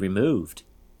 He'll be removed.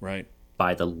 Right.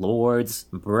 By the Lord's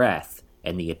breath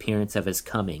and the appearance of his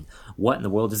coming. What in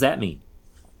the world does that mean?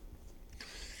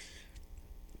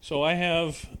 So I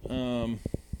have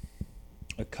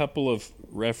a couple of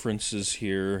references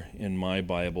here in my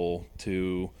Bible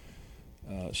to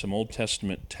some Old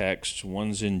Testament texts.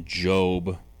 One's in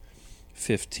Job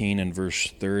 15 and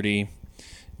verse 30.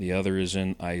 The other is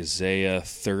in Isaiah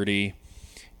 30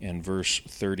 and verse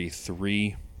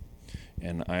 33.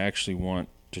 And I actually want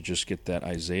to just get that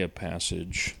Isaiah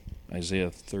passage,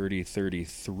 Isaiah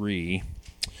 30:33,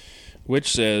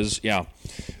 which says,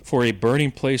 for a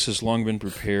burning place has long been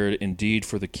prepared. Indeed,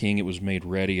 for the king it was made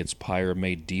ready, its pyre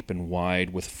made deep and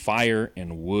wide, with fire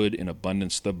and wood in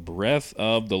abundance. The breath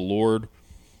of the Lord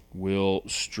will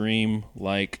stream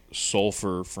like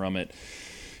sulfur from it.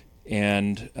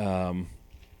 And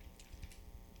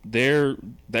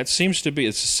that seems to be,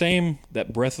 it's the same,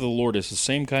 that breath of the Lord is the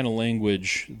same kind of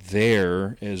language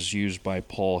there as used by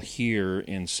Paul here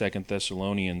in 2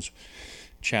 Thessalonians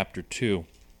chapter 2,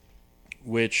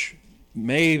 which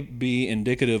may be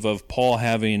indicative of Paul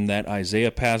having that Isaiah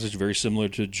passage, very similar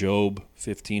to Job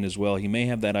 15 as well. He may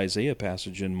have that Isaiah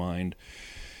passage in mind.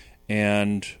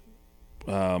 And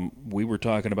we were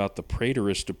talking about the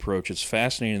preterist approach. It's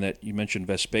fascinating that you mentioned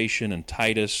Vespasian and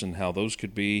Titus and how those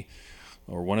could be,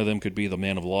 or one of them could be the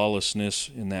man of lawlessness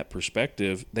in that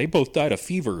perspective. They both died of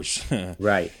fevers.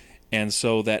 Right. And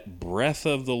so that breath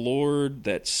of the Lord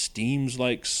that steams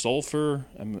like sulfur,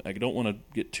 I don't want to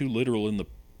get too literal in the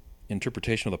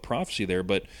interpretation of the prophecy there,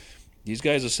 but these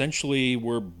guys essentially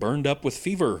were burned up with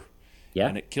fever. Yeah.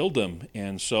 And it killed them.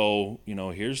 And so,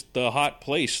 here's the hot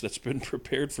place that's been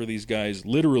prepared for these guys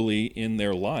literally in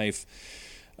their life.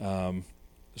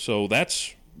 So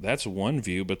that's one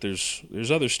view, but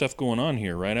there's other stuff going on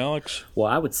here, right, Alex?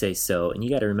 Well, I would say so. And you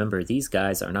got to remember, these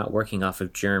guys are not working off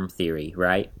of germ theory,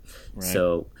 right?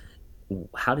 So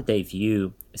how did they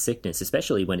view sickness,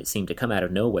 especially when it seemed to come out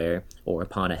of nowhere or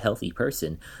upon a healthy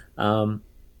person?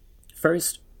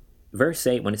 First, verse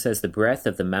 8, when it says the breath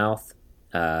of the mouth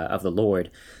of the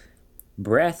Lord,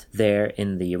 breath there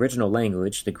in the original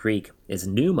language, the Greek, is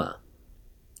pneuma.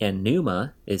 And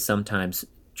pneuma is sometimes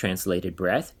translated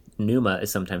breath. Pneuma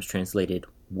is sometimes translated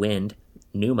wind.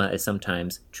 Pneuma is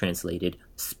sometimes translated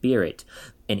spirit.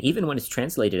 And even when it's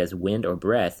translated as wind or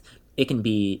breath, it can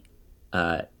be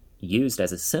used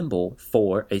as a symbol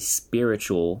for a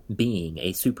spiritual being,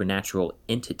 a supernatural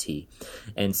entity.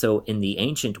 And so in the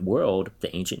ancient world,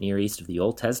 the ancient Near East of the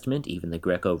Old Testament, even the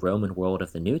Greco-Roman world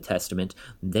of the New Testament,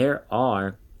 there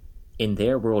are, in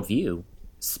their worldview,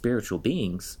 spiritual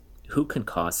beings who can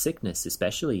cause sickness,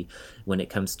 especially when it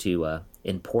comes to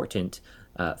important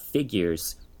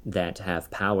figures that have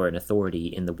power and authority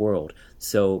in the world.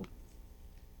 So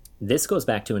this goes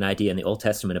back to an idea in the Old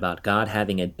Testament about God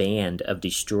having a band of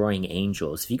destroying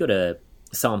angels. If you go to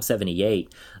Psalm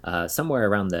 78, somewhere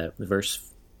around the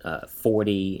verse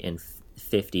 40 and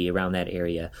 50, around that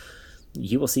area,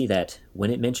 you will see that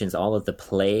when it mentions all of the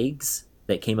plagues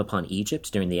that came upon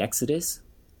Egypt during the Exodus,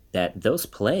 that those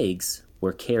plagues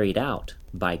were carried out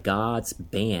by God's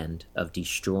band of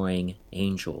destroying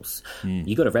angels.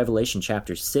 You go to Revelation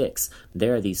chapter 6,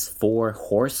 there are these 4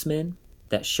 horsemen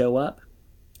that show up,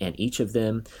 and each of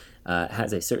them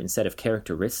has a certain set of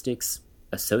characteristics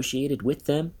associated with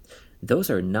them. Those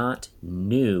are not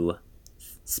new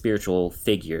spiritual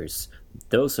figures.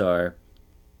 Those are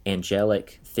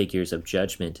angelic figures of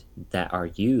judgment that are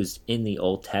used in the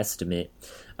Old Testament,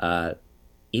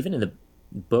 even in the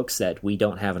books that we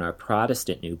don't have in our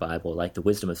Protestant New Bible, like the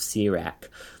Wisdom of Sirach.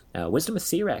 Wisdom of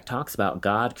Sirach talks about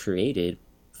God created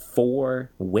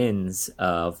 4 winds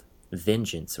of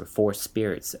vengeance, or 4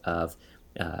 spirits of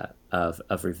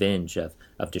revenge,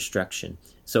 of destruction.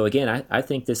 So again, I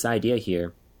think this idea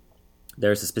here,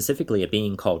 there's specifically a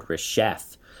being called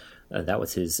Resheph. That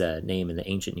was his name in the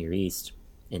ancient Near East.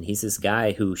 And he's this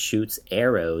guy who shoots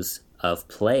arrows of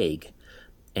plague.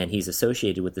 And he's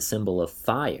associated with the symbol of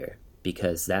fire,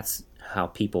 because that's how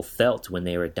people felt when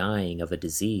they were dying of a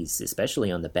disease,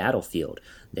 especially on the battlefield.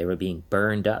 They were being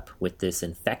burned up with this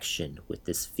infection, with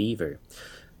this fever.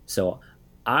 So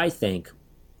I think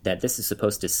that this is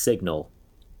supposed to signal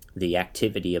the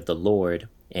activity of the Lord,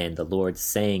 and the Lord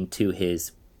saying to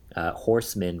his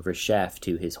horseman Resheph,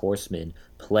 to his horseman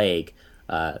Plague,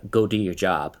 go do your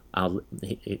job.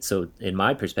 So in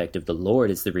my perspective, the Lord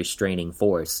is the restraining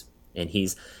force, and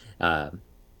he's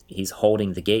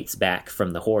holding the gates back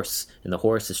from the horse, and the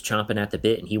horse is chomping at the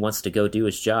bit, and he wants to go do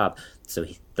his job. So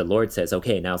the Lord says,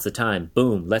 okay, now's the time.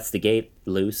 Boom, lets the gate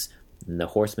loose, and the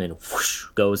horseman whoosh,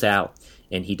 goes out,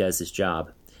 and he does his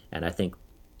job. And I think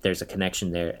there's a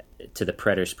connection there to the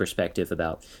preter's perspective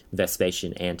about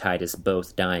Vespasian and Titus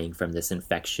both dying from this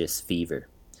infectious fever.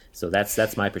 So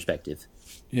that's my perspective.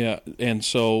 Yeah, and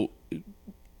so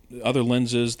other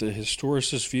lenses, the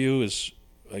historicist view is,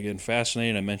 again,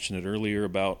 fascinating. I mentioned it earlier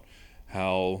about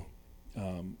how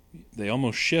they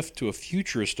almost shift to a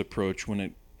futurist approach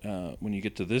when you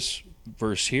get to this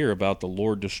verse here about the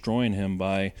Lord destroying him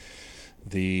by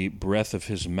the breath of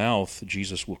his mouth.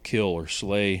 Jesus will kill or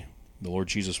slay. The Lord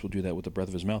Jesus will do that with the breath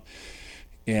of his mouth.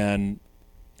 And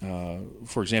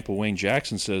for example, Wayne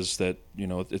Jackson says that,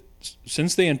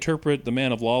 since they interpret the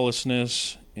man of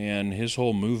lawlessness and his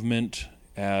whole movement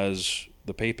as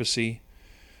the papacy,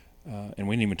 and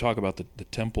we didn't even talk about the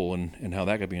temple and how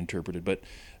that could be interpreted, but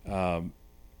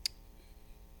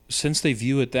since they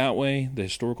view it that way, the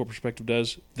historical perspective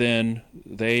does, then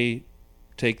they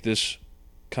take this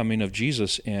coming of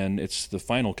Jesus, and it's the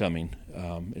final coming.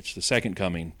 It's the second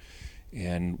coming.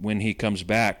 And when he comes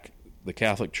back, the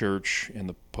Catholic Church and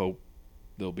the Pope,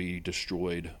 they'll be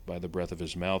destroyed by the breath of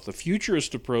his mouth. The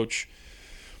futurist approach,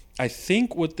 I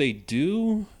think what they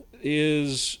do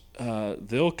is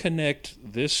they'll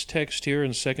connect this text here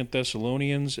in 2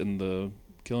 Thessalonians and the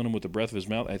killing him with the breath of his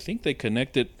mouth. I think they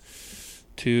connect it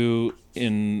to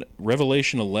in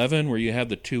Revelation 11, where you have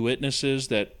the 2 witnesses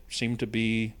that seem to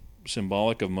be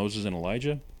symbolic of Moses and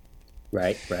Elijah.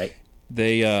 Right.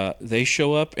 They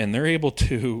show up and they're able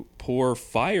to pour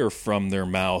fire from their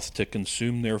mouth to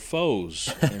consume their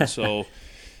foes. And so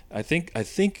I think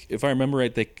if I remember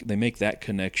right, they make that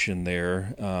connection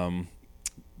there.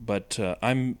 But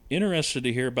I'm interested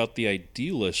to hear about the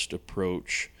idealist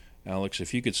approach, Alex.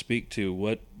 If you could speak to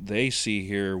what they see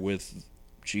here with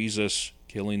Jesus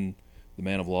killing the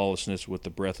man of lawlessness with the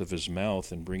breath of his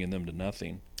mouth and bringing them to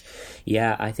nothing.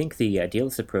 Yeah, I think the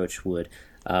idealist approach would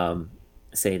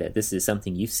say that this is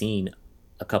something you've seen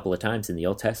a couple of times in the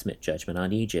Old Testament: judgment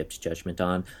on Egypt, judgment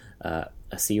on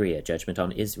Assyria, judgment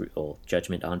on Israel,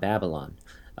 judgment on Babylon,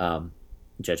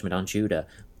 judgment on Judah.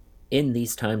 In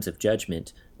these times of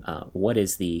judgment, what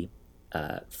is the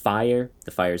fire?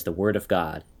 The fire is the Word of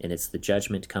God, and it's the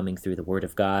judgment coming through the Word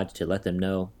of God to let them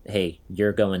know, hey,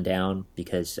 you're going down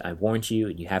because I warned you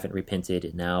and you haven't repented,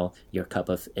 and now your cup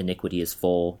of iniquity is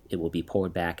full. It will be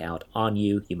poured back out on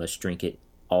you. You must drink it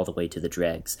all the way to the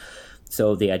dregs.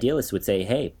 So the idealist would say,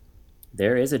 hey,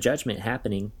 there is a judgment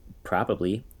happening,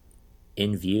 probably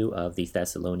in view of the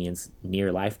Thessalonians'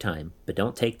 near lifetime, but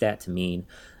don't take that to mean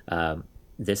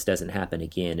this doesn't happen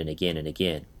again and again and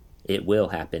again. It will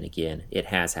happen again. It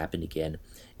has happened again.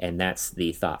 And that's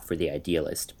the thought for the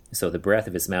idealist. So the breath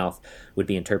of his mouth would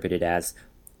be interpreted as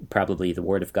probably the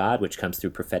Word of God, which comes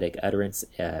through prophetic utterance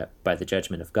by the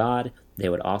judgment of God. They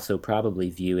would also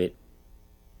probably view it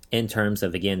in terms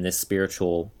of, again, this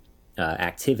spiritual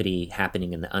activity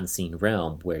happening in the unseen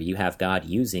realm, where you have God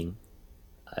using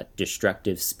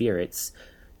destructive spirits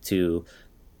to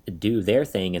do their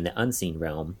thing in the unseen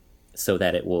realm so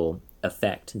that it will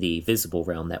affect the visible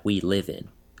realm that we live in.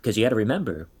 Because you got to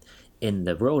remember, in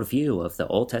the worldview of the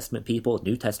Old Testament people,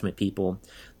 New Testament people,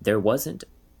 there wasn't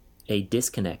a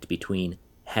disconnect between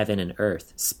heaven and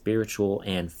earth, spiritual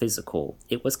and physical.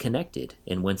 It was connected,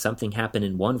 and when something happened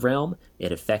in one realm,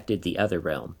 it affected the other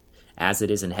realm. As it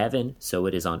is in heaven, so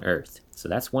it is on earth. So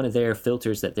that's one of their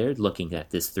filters that they're looking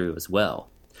at this through as well.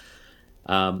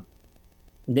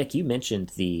 Nick, you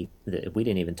mentioned we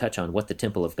didn't even touch on what the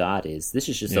temple of God is. This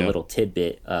is just a little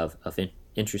tidbit of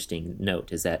interesting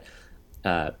note, is that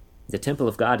The temple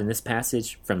of God in this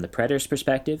passage, from the preterist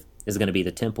perspective, is going to be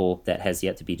the temple that has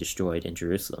yet to be destroyed in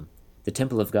Jerusalem. The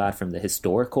temple of God from the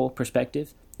historical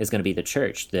perspective is going to be the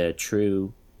church, the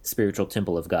true spiritual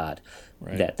temple of God,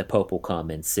 right, that the Pope will come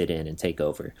and sit in and take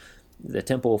over. The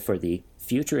temple for the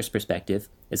futurist perspective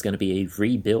is going to be a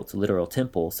rebuilt literal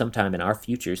temple sometime in our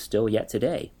future, still yet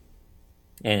today.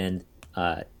 And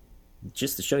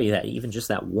just to show you that even just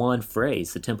that one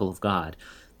phrase, the temple of God,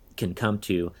 can come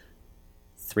to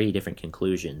 3 different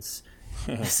conclusions.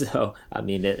 So, I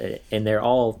mean, and they're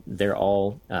all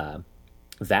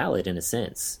valid in a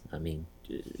sense. I mean,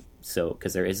 so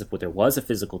because there was a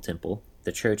physical temple,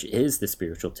 the church is the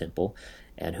spiritual temple,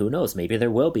 and who knows, maybe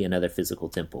there will be another physical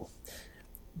temple.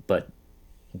 But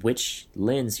which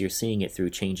lens you're seeing it through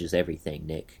changes everything,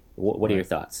 Nick. What are your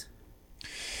thoughts?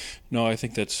 No, I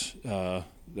think that's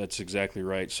exactly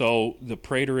right. So the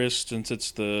preterist, since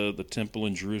it's the temple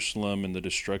in Jerusalem and the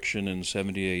destruction in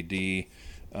 70 A.D.,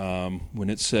 when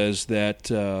it says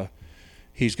that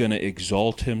he's going to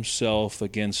exalt himself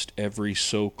against every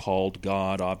so-called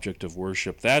God, object of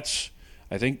worship, that's,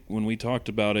 I think when we talked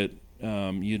about it,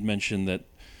 you'd mentioned that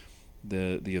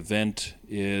the event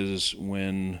is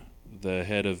when the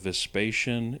head of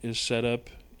Vespasian is set up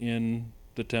in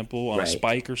the temple on a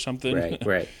spike or something.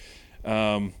 Right.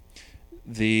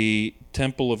 The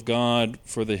temple of God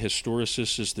for the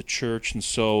historicists is the church, and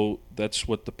so that's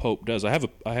what the Pope does. I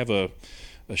have a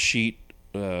sheet,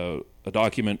 a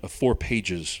document of 4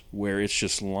 pages where it's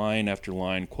just line after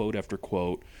line, quote after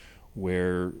quote,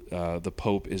 where the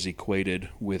Pope is equated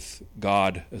with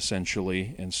God,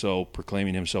 essentially, and so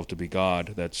proclaiming himself to be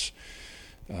God, that's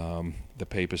the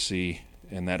papacy,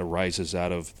 and that arises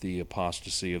out of the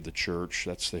apostasy of the church.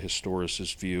 That's the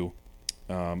historicist view.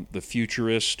 The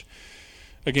futurist,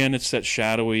 again, it's that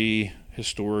shadowy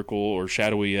historical or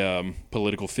shadowy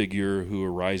political figure who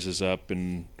arises up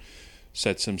and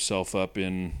sets himself up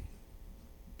in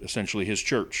essentially his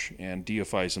church and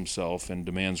deifies himself and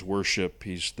demands worship.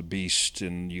 He's the beast,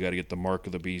 and you got to get the mark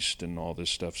of the beast and all this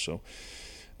stuff. So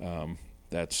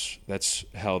that's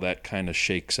how that kind of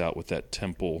shakes out with that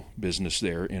temple business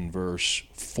there in verse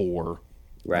 4.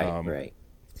 Right.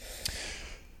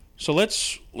 So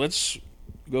let's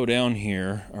go down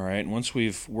here, all right? And once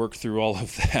we've worked through all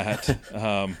of that,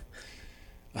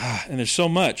 and there's so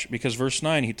much, because verse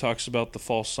 9, he talks about the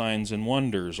false signs and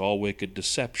wonders, all wicked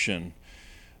deception.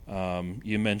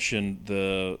 You mentioned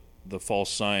the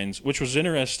false signs, which was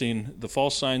interesting, the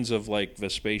false signs of, like,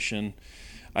 Vespasian.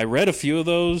 I read a few of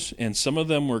those, and some of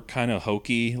them were kind of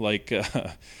hokey, like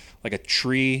a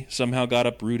tree somehow got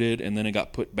uprooted, and then it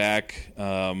got put back.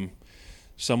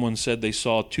 Someone said they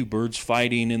saw 2 birds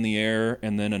fighting in the air,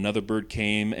 and then another bird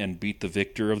came and beat the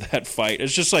victor of that fight.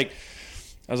 It's just like,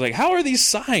 I was like, how are these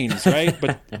signs, right?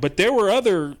 But there were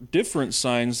other different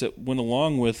signs that went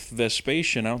along with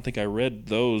Vespasian. I don't think I read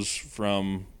those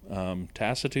from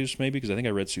Tacitus, maybe, because I think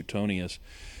I read Suetonius.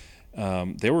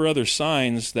 There were other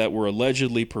signs that were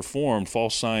allegedly performed,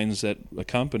 false signs that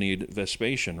accompanied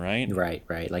Vespasian, right?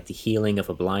 Right. Like the healing of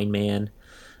a blind man,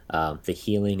 the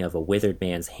healing of a withered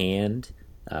man's hand,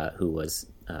 who was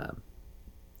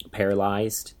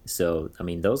paralyzed. So, I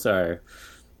mean, those are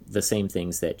the same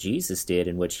things that Jesus did,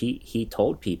 in which he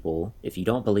told people, if you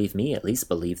don't believe me, at least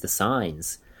believe the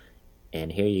signs.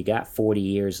 And here you got 40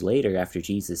 years later, after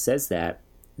Jesus says that,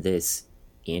 this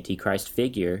Antichrist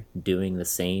figure doing the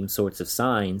same sorts of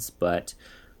signs, but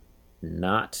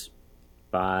not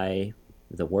by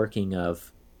the working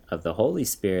of the Holy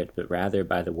Spirit, but rather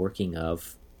by the working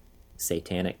of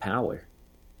satanic power.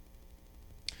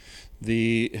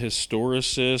 The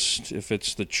historicist, if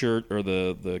it's the church or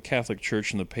the Catholic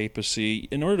Church and the papacy,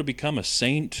 in order to become a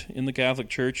saint in the Catholic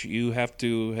Church, you have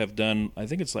to have done, I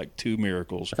think it's like 2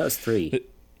 miracles. I thought it was 3.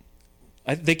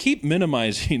 They keep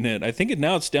minimizing it. I think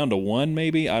now it's down to 1,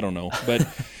 maybe. I don't know. But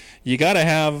you got to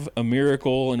have a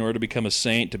miracle in order to become a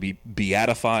saint, to be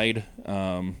beatified.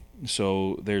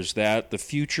 So there's that. The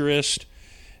futurist,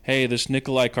 hey, this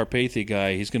Nikolai Carpathia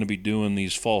guy, he's going to be doing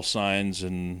these false signs,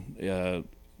 and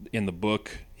in the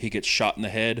book, he gets shot in the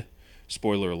head.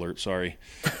 Spoiler alert, sorry.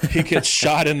 He gets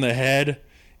shot in the head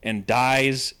and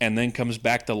dies and then comes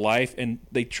back to life, and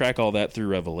they track all that through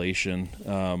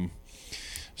Revelation.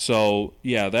 So,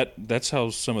 yeah, that's how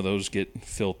some of those get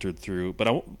filtered through.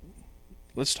 But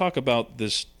let's talk about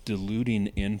this deluding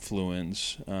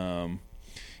influence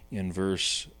in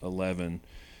verse 11.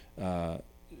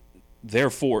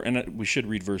 Therefore, and we should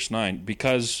read verse 9,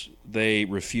 because they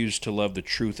refuse to love the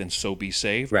truth and so be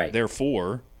saved. Right.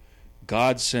 Therefore,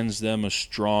 God sends them a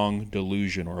strong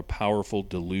delusion or a powerful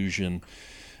delusion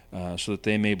so that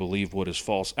they may believe what is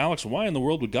false. Alex, why in the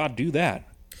world would God do that?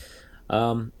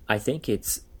 I think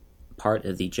it's part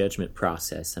of the judgment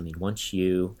process. I mean, once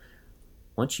you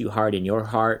harden your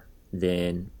heart,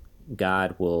 then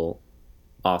God will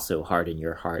also harden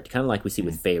your heart, kind of like we see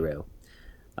with Pharaoh.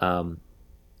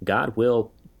 God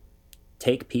will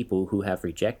take people who have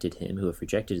rejected him, who have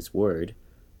rejected his word,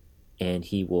 and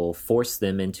he will force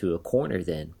them into a corner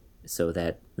then, so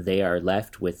that they are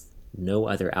left with no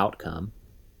other outcome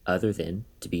other than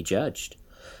to be judged.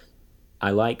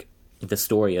 I like the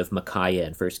story of Micaiah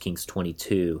in 1 Kings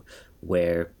 22,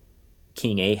 where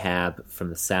King Ahab from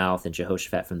the south and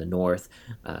Jehoshaphat from the north,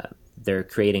 they're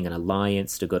creating an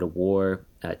alliance to go to war,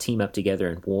 team up together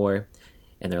in war.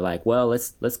 And they're like, well,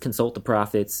 let's consult the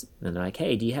prophets. And they're like,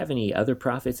 hey, do you have any other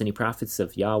prophets, any prophets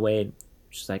of Yahweh?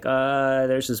 She's like,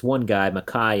 there's this one guy,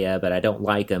 Micaiah, but I don't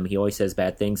like him. He always says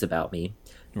bad things about me.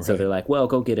 Right. So they're like, well,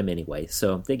 go get him anyway.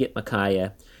 So they get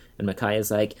Micaiah, and Micaiah's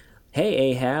like, hey,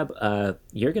 Ahab,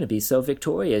 you're going to be so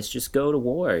victorious. Just go to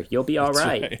war. You'll be all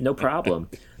right. No problem.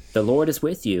 The Lord is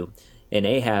with you. And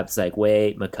Ahab's like,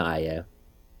 wait, Micaiah,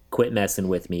 quit messing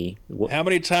with me. How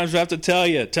many times do I have to tell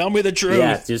you? Tell me the truth.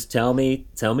 Yeah, just tell me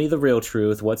the real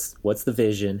truth. What's the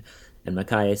vision? And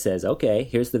Micaiah says, okay,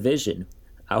 here's the vision.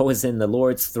 I was in the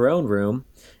Lord's throne room,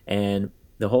 and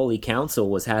the Holy Council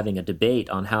was having a debate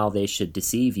on how they should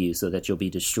deceive you so that you'll be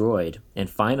destroyed. And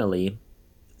finally,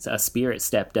 a spirit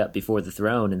stepped up before the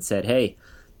throne and said, hey,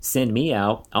 send me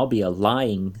out. I'll be a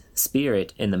lying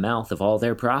spirit in the mouth of all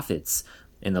their prophets.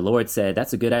 And the Lord said,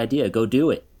 that's a good idea. Go do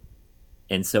it.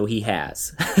 And so he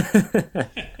has.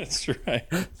 That's right.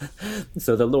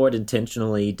 So the Lord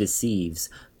intentionally deceives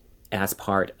as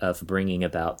part of bringing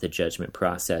about the judgment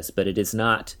process. But it is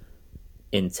not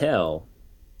until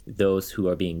those who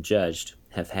are being judged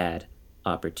have had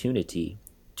opportunity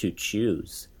to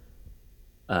choose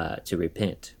to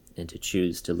repent and to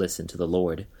choose to listen to the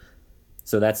Lord.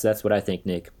 So that's what I think,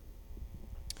 Nick.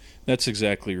 That's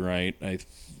exactly right.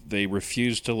 They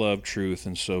refuse to love truth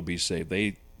and so be saved.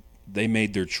 They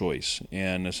made their choice,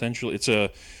 and essentially it's kind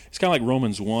of like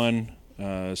Romans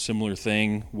 1, similar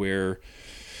thing where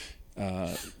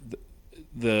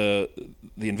the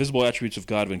invisible attributes of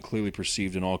God have been clearly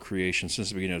perceived in all creation since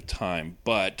the beginning of time,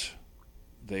 but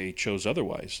they chose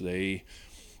otherwise. They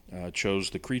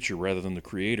chose the creature rather than the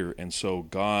creator, and so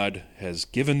God has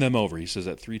given them over. He says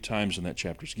that 3 times in that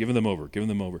chapter. He's given them over,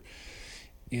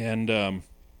 and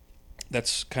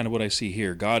that's kind of what I see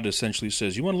here. God essentially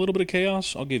says, you want a little bit of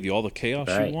chaos? I'll give you all the chaos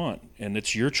you want. And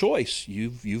it's your choice.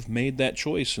 You've made that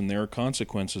choice, and there are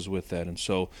consequences with that. And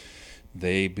so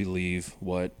they believe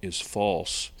what is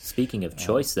false. Speaking of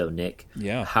choice, though, Nick,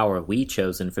 how are we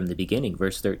chosen from the beginning?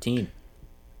 Verse 13.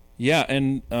 Yeah,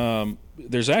 and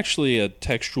there's actually a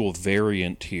textual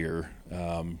variant here.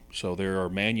 So there are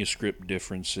manuscript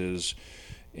differences.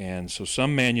 And so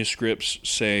some manuscripts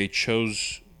say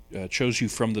chose you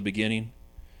from the beginning,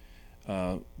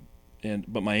 but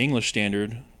my English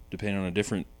Standard, depending on a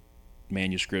different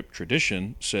manuscript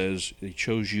tradition, says he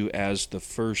chose you as the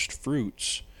first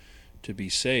fruits to be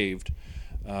saved,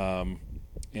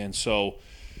 and so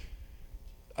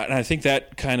I think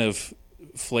that kind of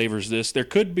flavors this. There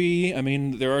could be,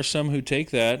 there are some who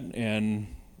take that and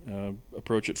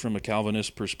approach it from a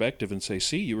Calvinist perspective and say,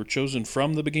 see, you were chosen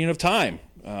from the beginning of time.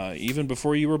 Even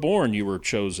before you were born, you were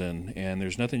chosen, and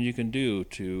there's nothing you can do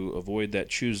to avoid that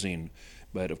choosing.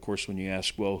 But, of course, when you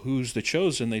ask, well, who's the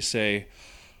chosen, they say,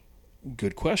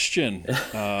 good question.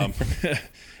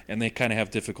 And they kind of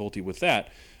have difficulty with that.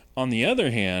 On the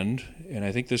other hand, and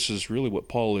I think this is really what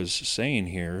Paul is saying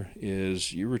here,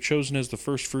 is you were chosen as the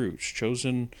first fruits,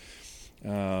 chosen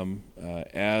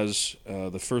as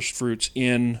the first fruits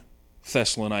in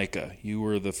Thessalonica. You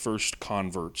were the first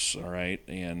converts, all right?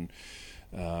 And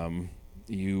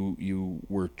you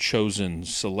were chosen,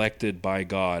 selected by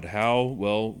God. How?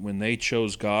 Well, when they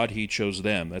chose God, he chose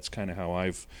them. That's kind of how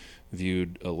I've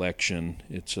viewed election.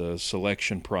 It's a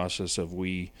selection process of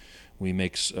we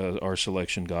make our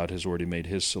selection. God has already made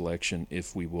his selection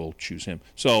if we will choose him.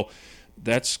 So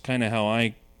that's kind of how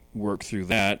I work through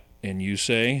that. And you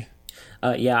say?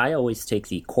 I always take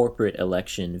the corporate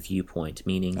election viewpoint,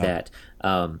 meaning that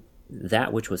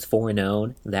that which was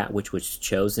foreknown, that which was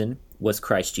chosen, was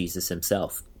Christ Jesus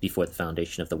himself before the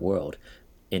foundation of the world.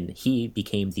 And he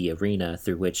became the arena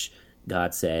through which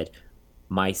God said,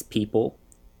 my people,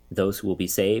 those who will be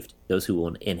saved, those who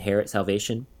will inherit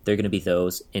salvation, they're going to be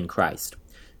those in Christ.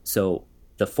 So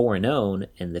the foreknown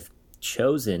and the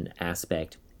chosen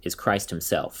aspect is Christ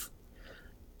himself.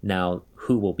 Now,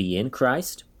 who will be in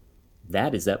Christ?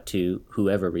 That is up to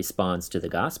whoever responds to the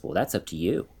gospel. That's up to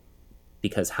you.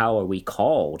 Because how are we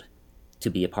called to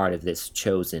be a part of this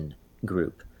chosen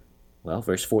group? Well,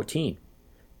 verse 14.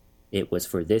 It was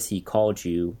for this he called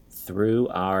you through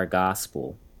our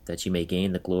gospel, that you may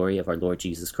gain the glory of our Lord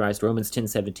Jesus Christ. Romans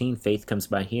 10:17, faith comes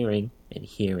by hearing, and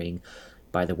hearing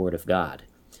by the word of God.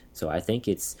 So I think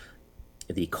it's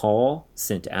the call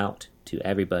sent out to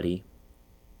everybody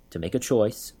to make a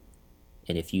choice,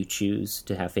 and if you choose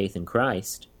to have faith in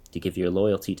Christ, to give your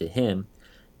loyalty to him,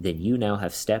 then you now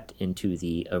have stepped into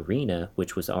the arena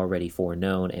which was already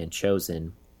foreknown and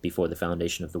chosen before the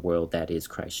foundation of the world, that is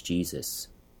Christ Jesus.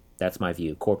 That's my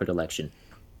view, corporate election.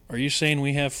 Are you saying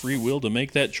we have free will to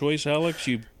make that choice, Alex?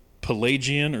 You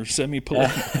Pelagian or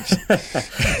semi-Pelagian?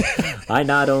 I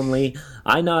not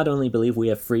only believe we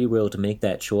have free will to make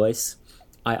that choice,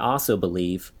 I also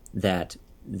believe that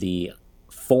the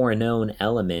foreknown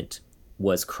element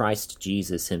was Christ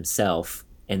Jesus himself,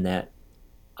 and that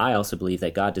I also believe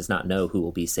that God does not know who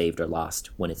will be saved or lost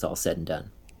when it's all said and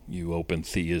done. You open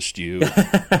theist, you.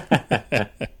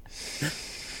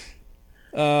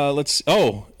 All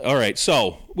right.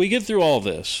 So we get through all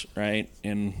this, right?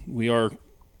 And we are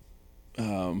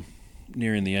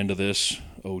nearing the end of this.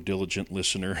 Oh, diligent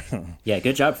listener. Yeah,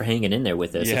 good job for hanging in there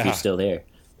with us if you're still there.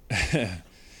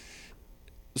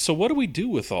 So what do we do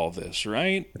with all this,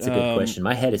 right? That's a good question.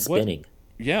 My head is spinning.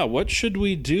 What should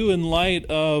we do in light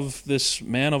of this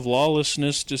man of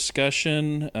lawlessness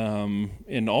discussion?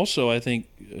 And also, I think,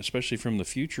 especially from the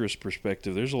futurist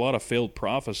perspective, there's a lot of failed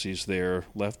prophecies there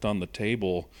left on the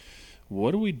table.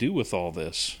 What do we do with all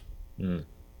this?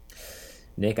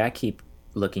 Nick, I keep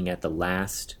looking at the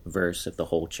last verse of the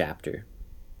whole chapter.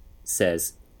 It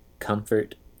says,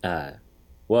 comfort,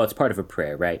 it's part of a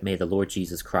prayer, right? May the Lord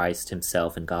Jesus Christ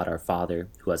himself and God our Father,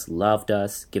 who has loved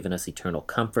us, given us eternal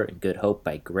comfort and good hope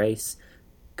by grace,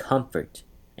 comfort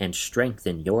and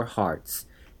strengthen your hearts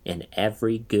in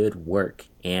every good work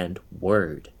and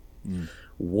word.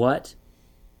 What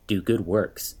do good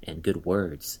works and good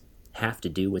words have to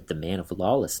do with the man of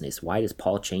lawlessness? Why is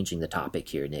Paul changing the topic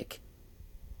here, Nick?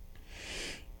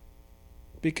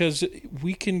 Because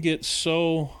we can get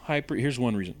so here's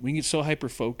one reason. We can get so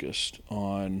hyper-focused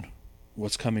on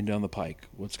what's coming down the pike,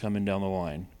 what's coming down the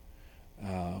line.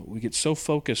 We get so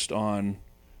focused on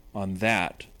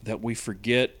that we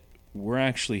forget we're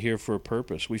actually here for a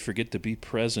purpose. We forget to be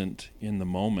present in the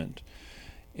moment.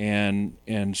 And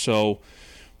so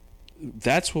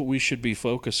that's what we should be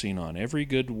focusing on. Every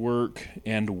good work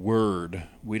and word.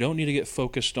 We don't need to get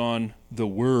focused on the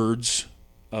words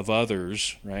of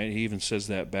others, right? He even says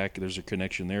that back, there's a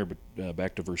connection there, but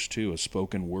back to verse 2, a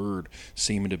spoken word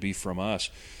seeming to be from us.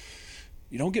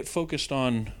 You don't get focused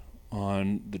on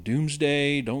the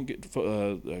doomsday, don't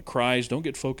get cries, don't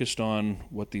get focused on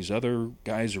what these other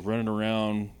guys are running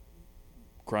around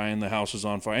crying the house is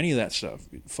on fire, any of that stuff.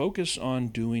 Focus on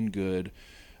doing good,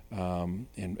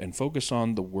 and focus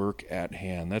on the work at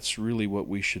hand. That's really what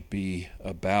we should be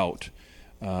about.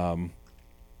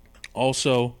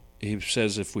 Also, he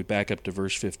says, if we back up to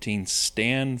verse 15,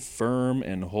 stand firm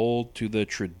and hold to the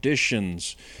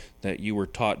traditions that you were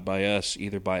taught by us,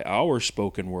 either by our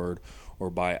spoken word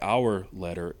or by our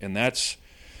letter. And that's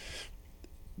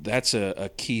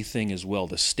a key thing as well,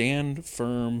 to stand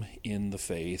firm in the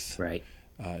faith. Right.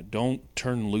 Don't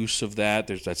turn loose of that.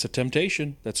 That's a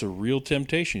temptation. That's a real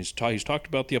temptation. He's talked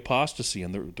about the apostasy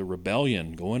and the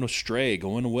rebellion, going astray,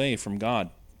 going away from God.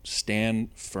 Stand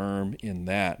firm in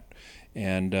that.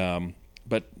 And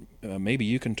but maybe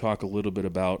you can talk a little bit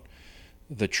about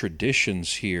the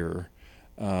traditions here,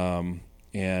 and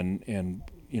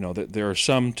you know that there are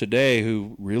some today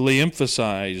who really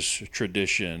emphasize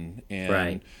tradition,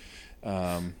 and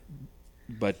right.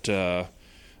 But are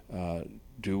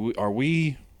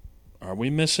we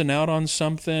missing out on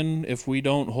something if we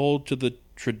don't hold to the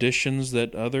traditions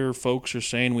that other folks are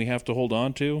saying we have to hold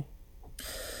on to?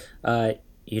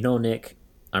 Nick,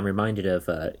 I'm reminded of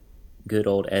good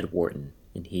old Ed Wharton,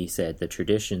 and he said the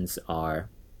traditions are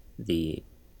the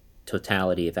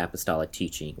totality of apostolic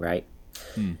teaching, right?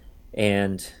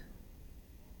 And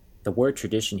the word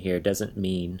tradition here doesn't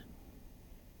mean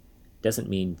this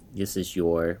is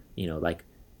your, like,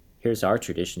 here's our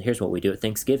tradition, here's what we do at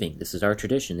Thanksgiving, this is our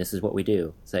tradition, this is what we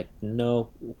do. It's like,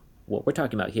 no, what we're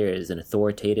talking about here is an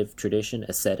authoritative tradition,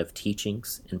 a set of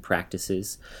teachings and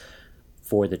practices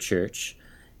for the church.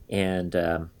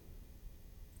 And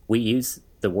we use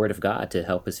the Word of God to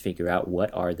help us figure out what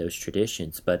are those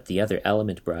traditions. But the other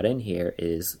element brought in here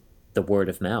is the word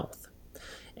of mouth.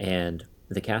 And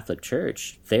the Catholic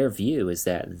Church, their view is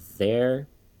that their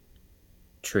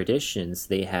traditions,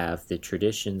 they have the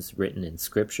traditions written in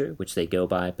Scripture, which they go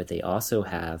by, but they also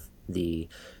have the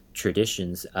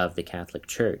traditions of the Catholic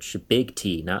Church, big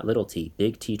T, not little t,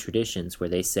 big T traditions, where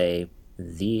they say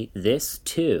this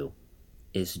too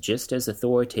is just as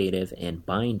authoritative and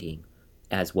binding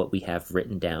as what we have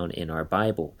written down in our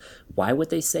Bible. Why would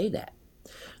they say that?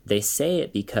 They say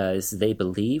it because they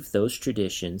believe those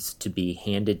traditions to be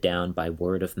handed down by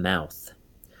word of mouth.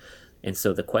 And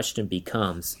so the question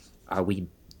becomes, are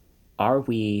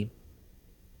we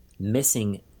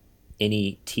missing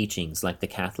any teachings like the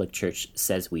Catholic Church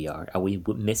says we are? Are we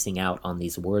missing out on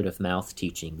these word of mouth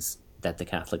teachings that the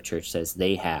Catholic Church says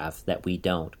they have that we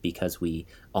don't, because we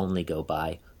only go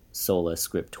by sola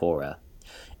scriptura?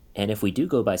 And if we do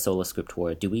go by sola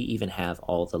scriptura, do we even have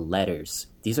all the letters?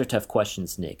 These are tough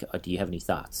questions, Nick. Do you have any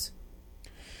thoughts?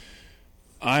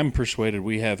 I'm persuaded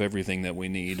we have everything that we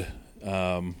need.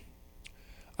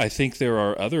 I think there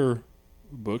are other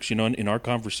books, in our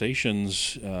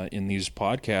conversations in these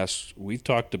podcasts, we've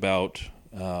talked about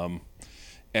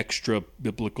extra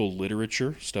biblical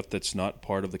literature, stuff that's not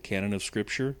part of the canon of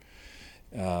Scripture.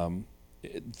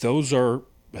 Those are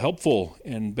helpful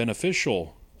and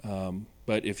beneficial.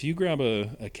 But if you grab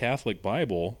a Catholic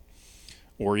Bible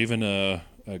or even a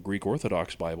Greek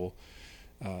Orthodox Bible,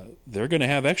 they're going to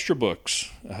have extra books.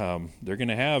 They're going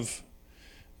to have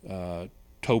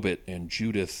Tobit and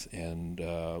Judith and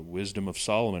Wisdom of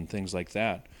Solomon, things like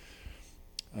that.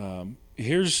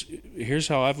 Here's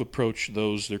how I've approached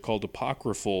those. They're called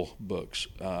apocryphal books.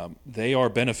 They are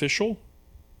beneficial,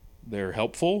 they're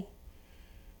helpful,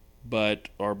 but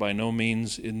are by no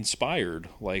means inspired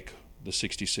like the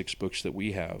 66 books that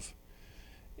we have.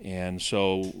 And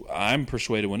so I'm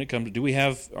persuaded when it comes to, do we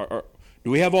have all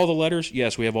the letters?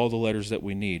 Yes, we have all the letters that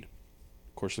we need.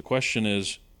 Of course, the question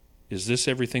is this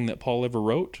everything that Paul ever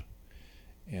wrote?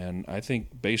 And I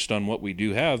think based on what we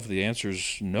do have, the answer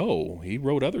is no. He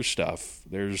wrote other stuff.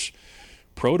 There's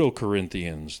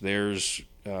Proto-Corinthians. There's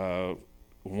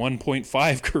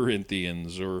 1.5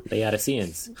 Corinthians. Or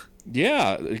Laodiceans.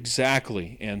 Yeah,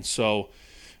 exactly. And so,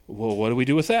 well, what do we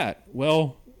do with that?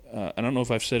 Well, I don't know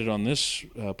if I've said it on this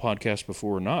podcast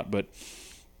before or not, but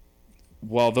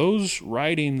while those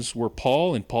writings were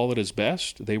Paul and Paul at his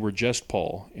best, they were just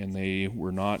Paul, and they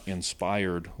were not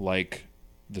inspired like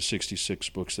the 66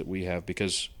 books that we have,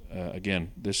 because,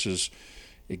 again, this is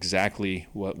exactly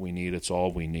what we need. It's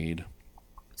all we need.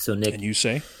 So, Nick, and you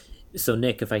say? So,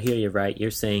 Nick, if I hear you right,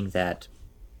 you're saying that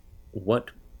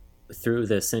through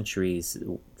the centuries,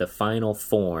 the final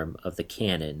form of the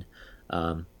canon,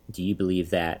 do you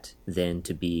believe that then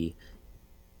to be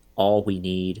all we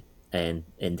need, and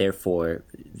therefore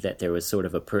that there was sort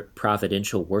of a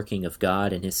providential working of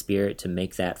God and His Spirit to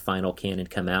make that final canon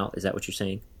come out? Is that what you're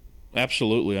saying?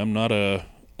 Absolutely. I'm not a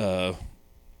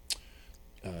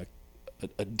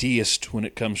deist when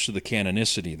it comes to the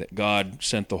canonicity, that God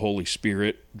sent the Holy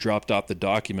Spirit, dropped out the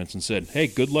documents, and said, "Hey,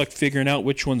 good luck figuring out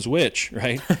which one's which."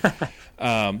 Right?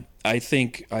 I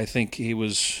think He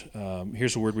was.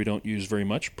 Here's a word we don't use very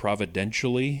much: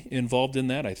 providentially involved in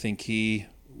that. I think He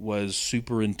was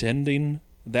superintending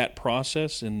that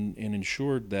process and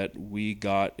ensured that we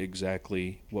got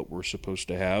exactly what we're supposed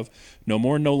to have, no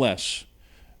more, no less.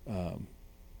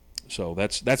 So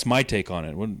that's my take on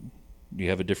it. Do you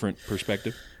have a different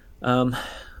perspective? Well,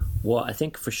 I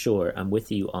think for sure I'm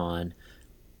with you on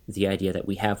the idea that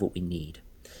we have what we need,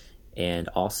 and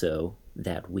also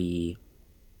that we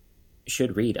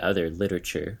should read other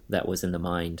literature that was in the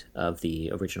mind of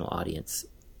the original audience.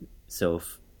 So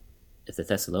if the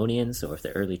Thessalonians or if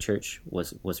the early church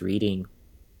was reading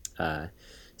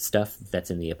stuff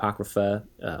that's in the Apocrypha,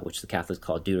 which the Catholics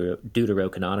call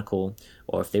deuterocanonical,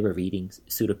 or if they were reading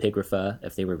pseudepigrapha,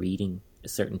 if they were reading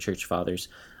certain church fathers,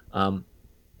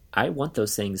 I want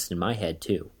those things in my head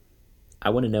too. I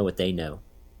want to know what they know,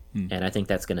 and I think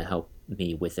that's going to help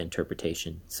me with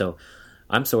interpretation. So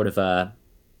I'm sort of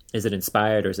is it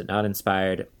inspired or is it not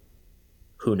inspired?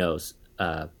 Who knows?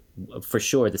 For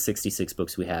sure, the 66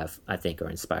 books we have, I think, are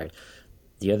inspired.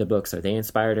 The other books, are they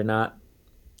inspired or not?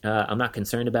 I'm not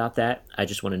concerned about that. I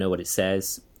just want to know what it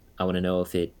says. I want to know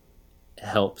if it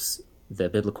helps the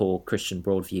biblical Christian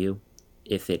worldview,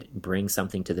 if it brings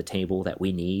something to the table that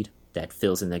we need, that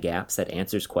fills in the gaps, that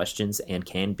answers questions, and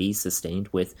can be sustained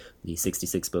with the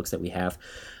 66 books that we have.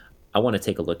 I want to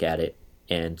take a look at it.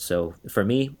 And so for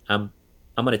me, I'm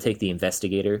going to take the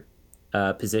investigator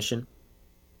position.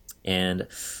 And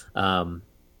I'm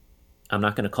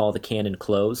not going to call the canon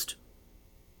closed.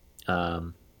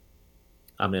 I'm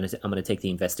going to take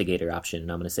the investigator option,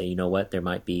 and I'm going to say, you know what, there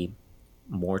might be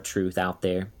more truth out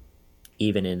there,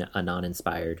 even in a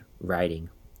non-inspired writing.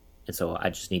 And so I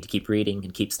just need to keep reading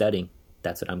and keep studying.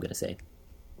 That's what I'm going to say.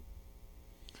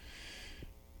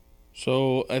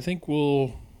 So I think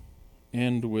we'll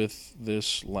end with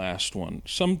this last one.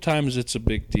 Sometimes it's a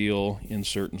big deal in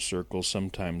certain circles,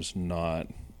 sometimes not.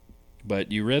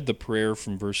 But you read the prayer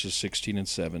from verses 16 and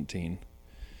 17,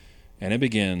 and it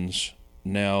begins,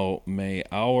 "Now may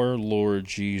our Lord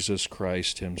Jesus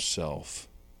Christ himself,"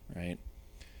 right?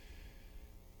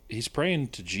 He's praying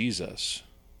to Jesus.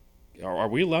 Are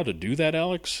we allowed to do that,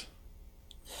 Alex?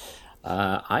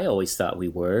 I always thought we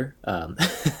were. I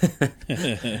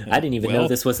didn't even know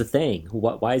this was a thing.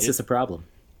 Why is this a problem?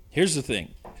 Here's the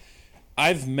thing.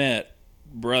 I've met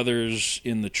brothers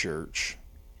in the church.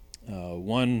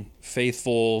 One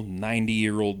faithful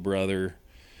 90-year-old brother,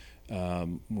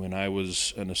 when I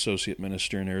was an associate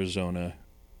minister in Arizona,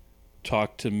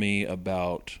 talked to me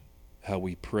about how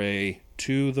we pray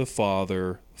to the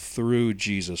Father through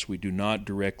Jesus. We do not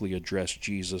directly address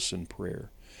Jesus in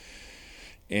prayer.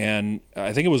 And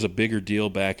I think it was a bigger deal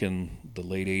back in the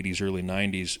late 80s, early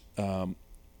 90s.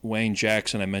 Wayne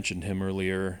Jackson, I mentioned him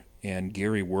earlier, and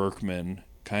Gary Workman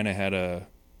kind of had a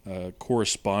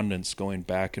correspondence going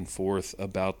back and forth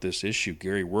about this issue.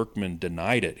 Gary Workman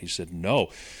denied it. He said no.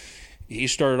 He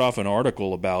started off an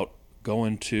article about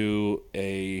going to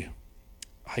a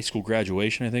high school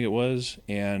graduation, I think it was,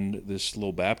 and this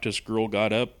little Baptist girl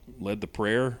got up, led the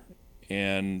prayer,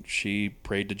 and she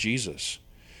prayed to Jesus.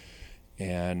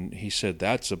 And he said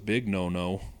that's a big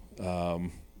no-no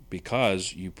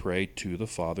because you pray to the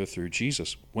Father through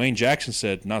Jesus. Wayne Jackson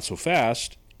said, not so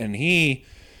fast, and he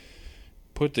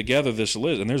put together this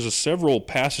list. And there's several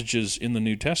passages in the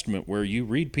New Testament where you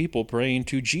read people praying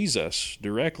to Jesus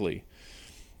directly.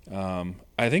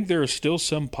 I think there are still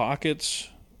some pockets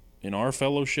in our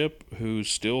fellowship who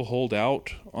still hold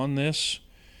out on this,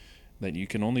 that you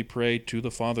can only pray to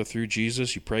the Father through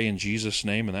Jesus, you pray in Jesus'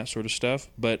 name and that sort of stuff.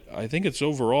 But I think it's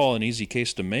overall an easy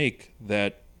case to make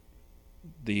that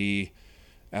the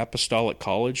Apostolic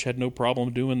College had no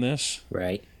problem doing this.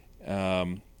 Right.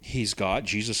 He's God.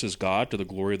 Jesus is God to the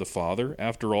glory of the Father,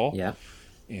 after all. Yeah.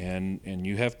 And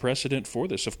you have precedent for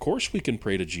this. Of course we can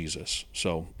pray to Jesus.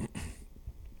 So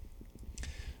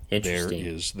there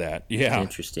is that. Yeah.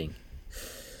 Interesting.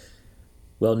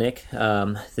 Well, Nick,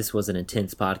 this was an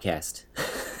intense podcast.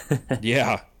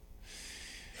 Yeah.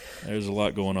 There's a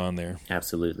lot going on there.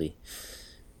 Absolutely.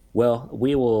 Well,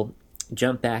 we will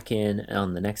jump back in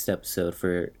on the next episode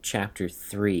for Chapter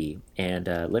 3. And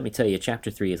let me tell you, Chapter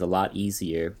 3 is a lot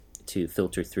easier to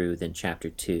filter through than Chapter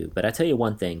 2. But I tell you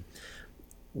one thing.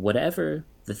 Whatever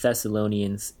the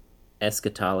Thessalonians'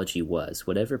 eschatology was,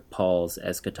 whatever Paul's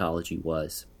eschatology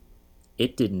was,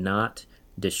 it did not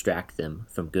distract them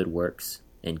from good works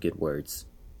and good words.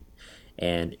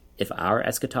 And if our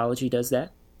eschatology does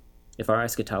that, if our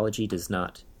eschatology does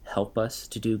not help us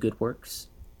to do good works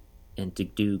and to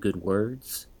do good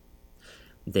words,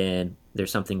 then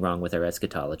there's something wrong with our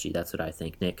eschatology. That's what I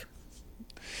think, Nick.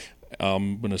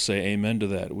 I'm going to say amen to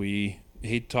that.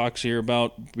 He talks here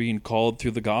about being called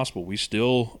through the gospel. We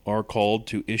still are called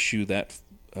to issue that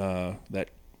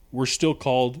we're still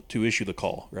called to issue the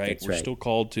call, right? That's we're right. still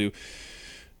called to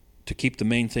keep the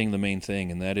main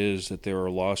thing, and that is that there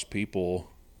are lost people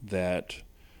that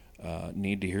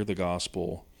need to hear the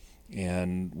gospel,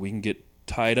 and we can get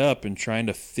tied up in trying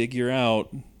to figure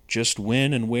out just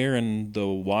when and where and the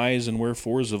whys and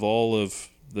wherefores of all of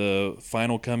the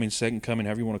final coming, second coming,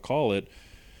 however you want to call it.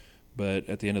 But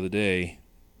at the end of the day,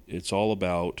 it's all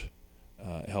about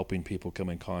helping people come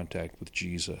in contact with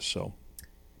Jesus. So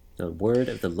the word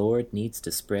of the Lord needs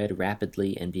to spread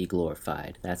rapidly and be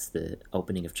glorified. That's the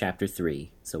opening of Chapter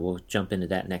 3. So we'll jump into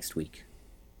that next week.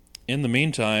 In the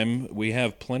meantime, we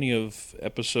have plenty of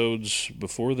episodes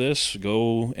before this.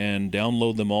 Go and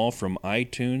download them all from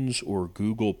iTunes or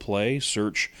Google Play.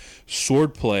 Search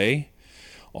Swordplay,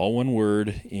 all one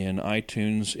word, in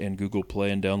iTunes and Google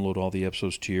Play, and download all the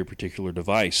episodes to your particular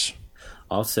device.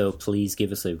 Also, please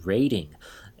give us a rating,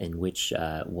 in which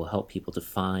will help people to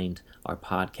find our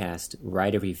podcast.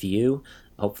 Write a review.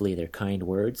 Hopefully they're kind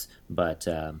words, but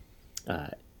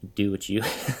do what you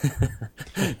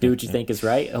do what you think is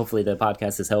right. Hopefully the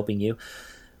podcast is helping you.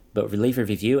 But leave a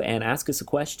review and ask us a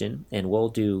question, and we'll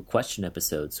do question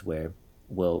episodes where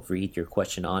we'll read your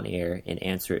question on air and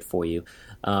answer it for you.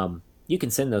 You can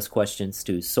send those questions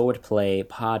to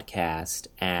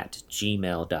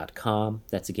swordplaypodcast@gmail.com.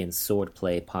 That's again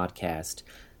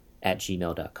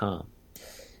swordplaypodcast@gmail.com.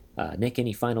 Nick,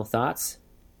 any final thoughts?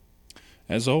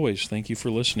 As always, thank you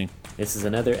for listening. This is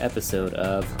another episode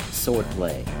of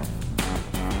Swordplay.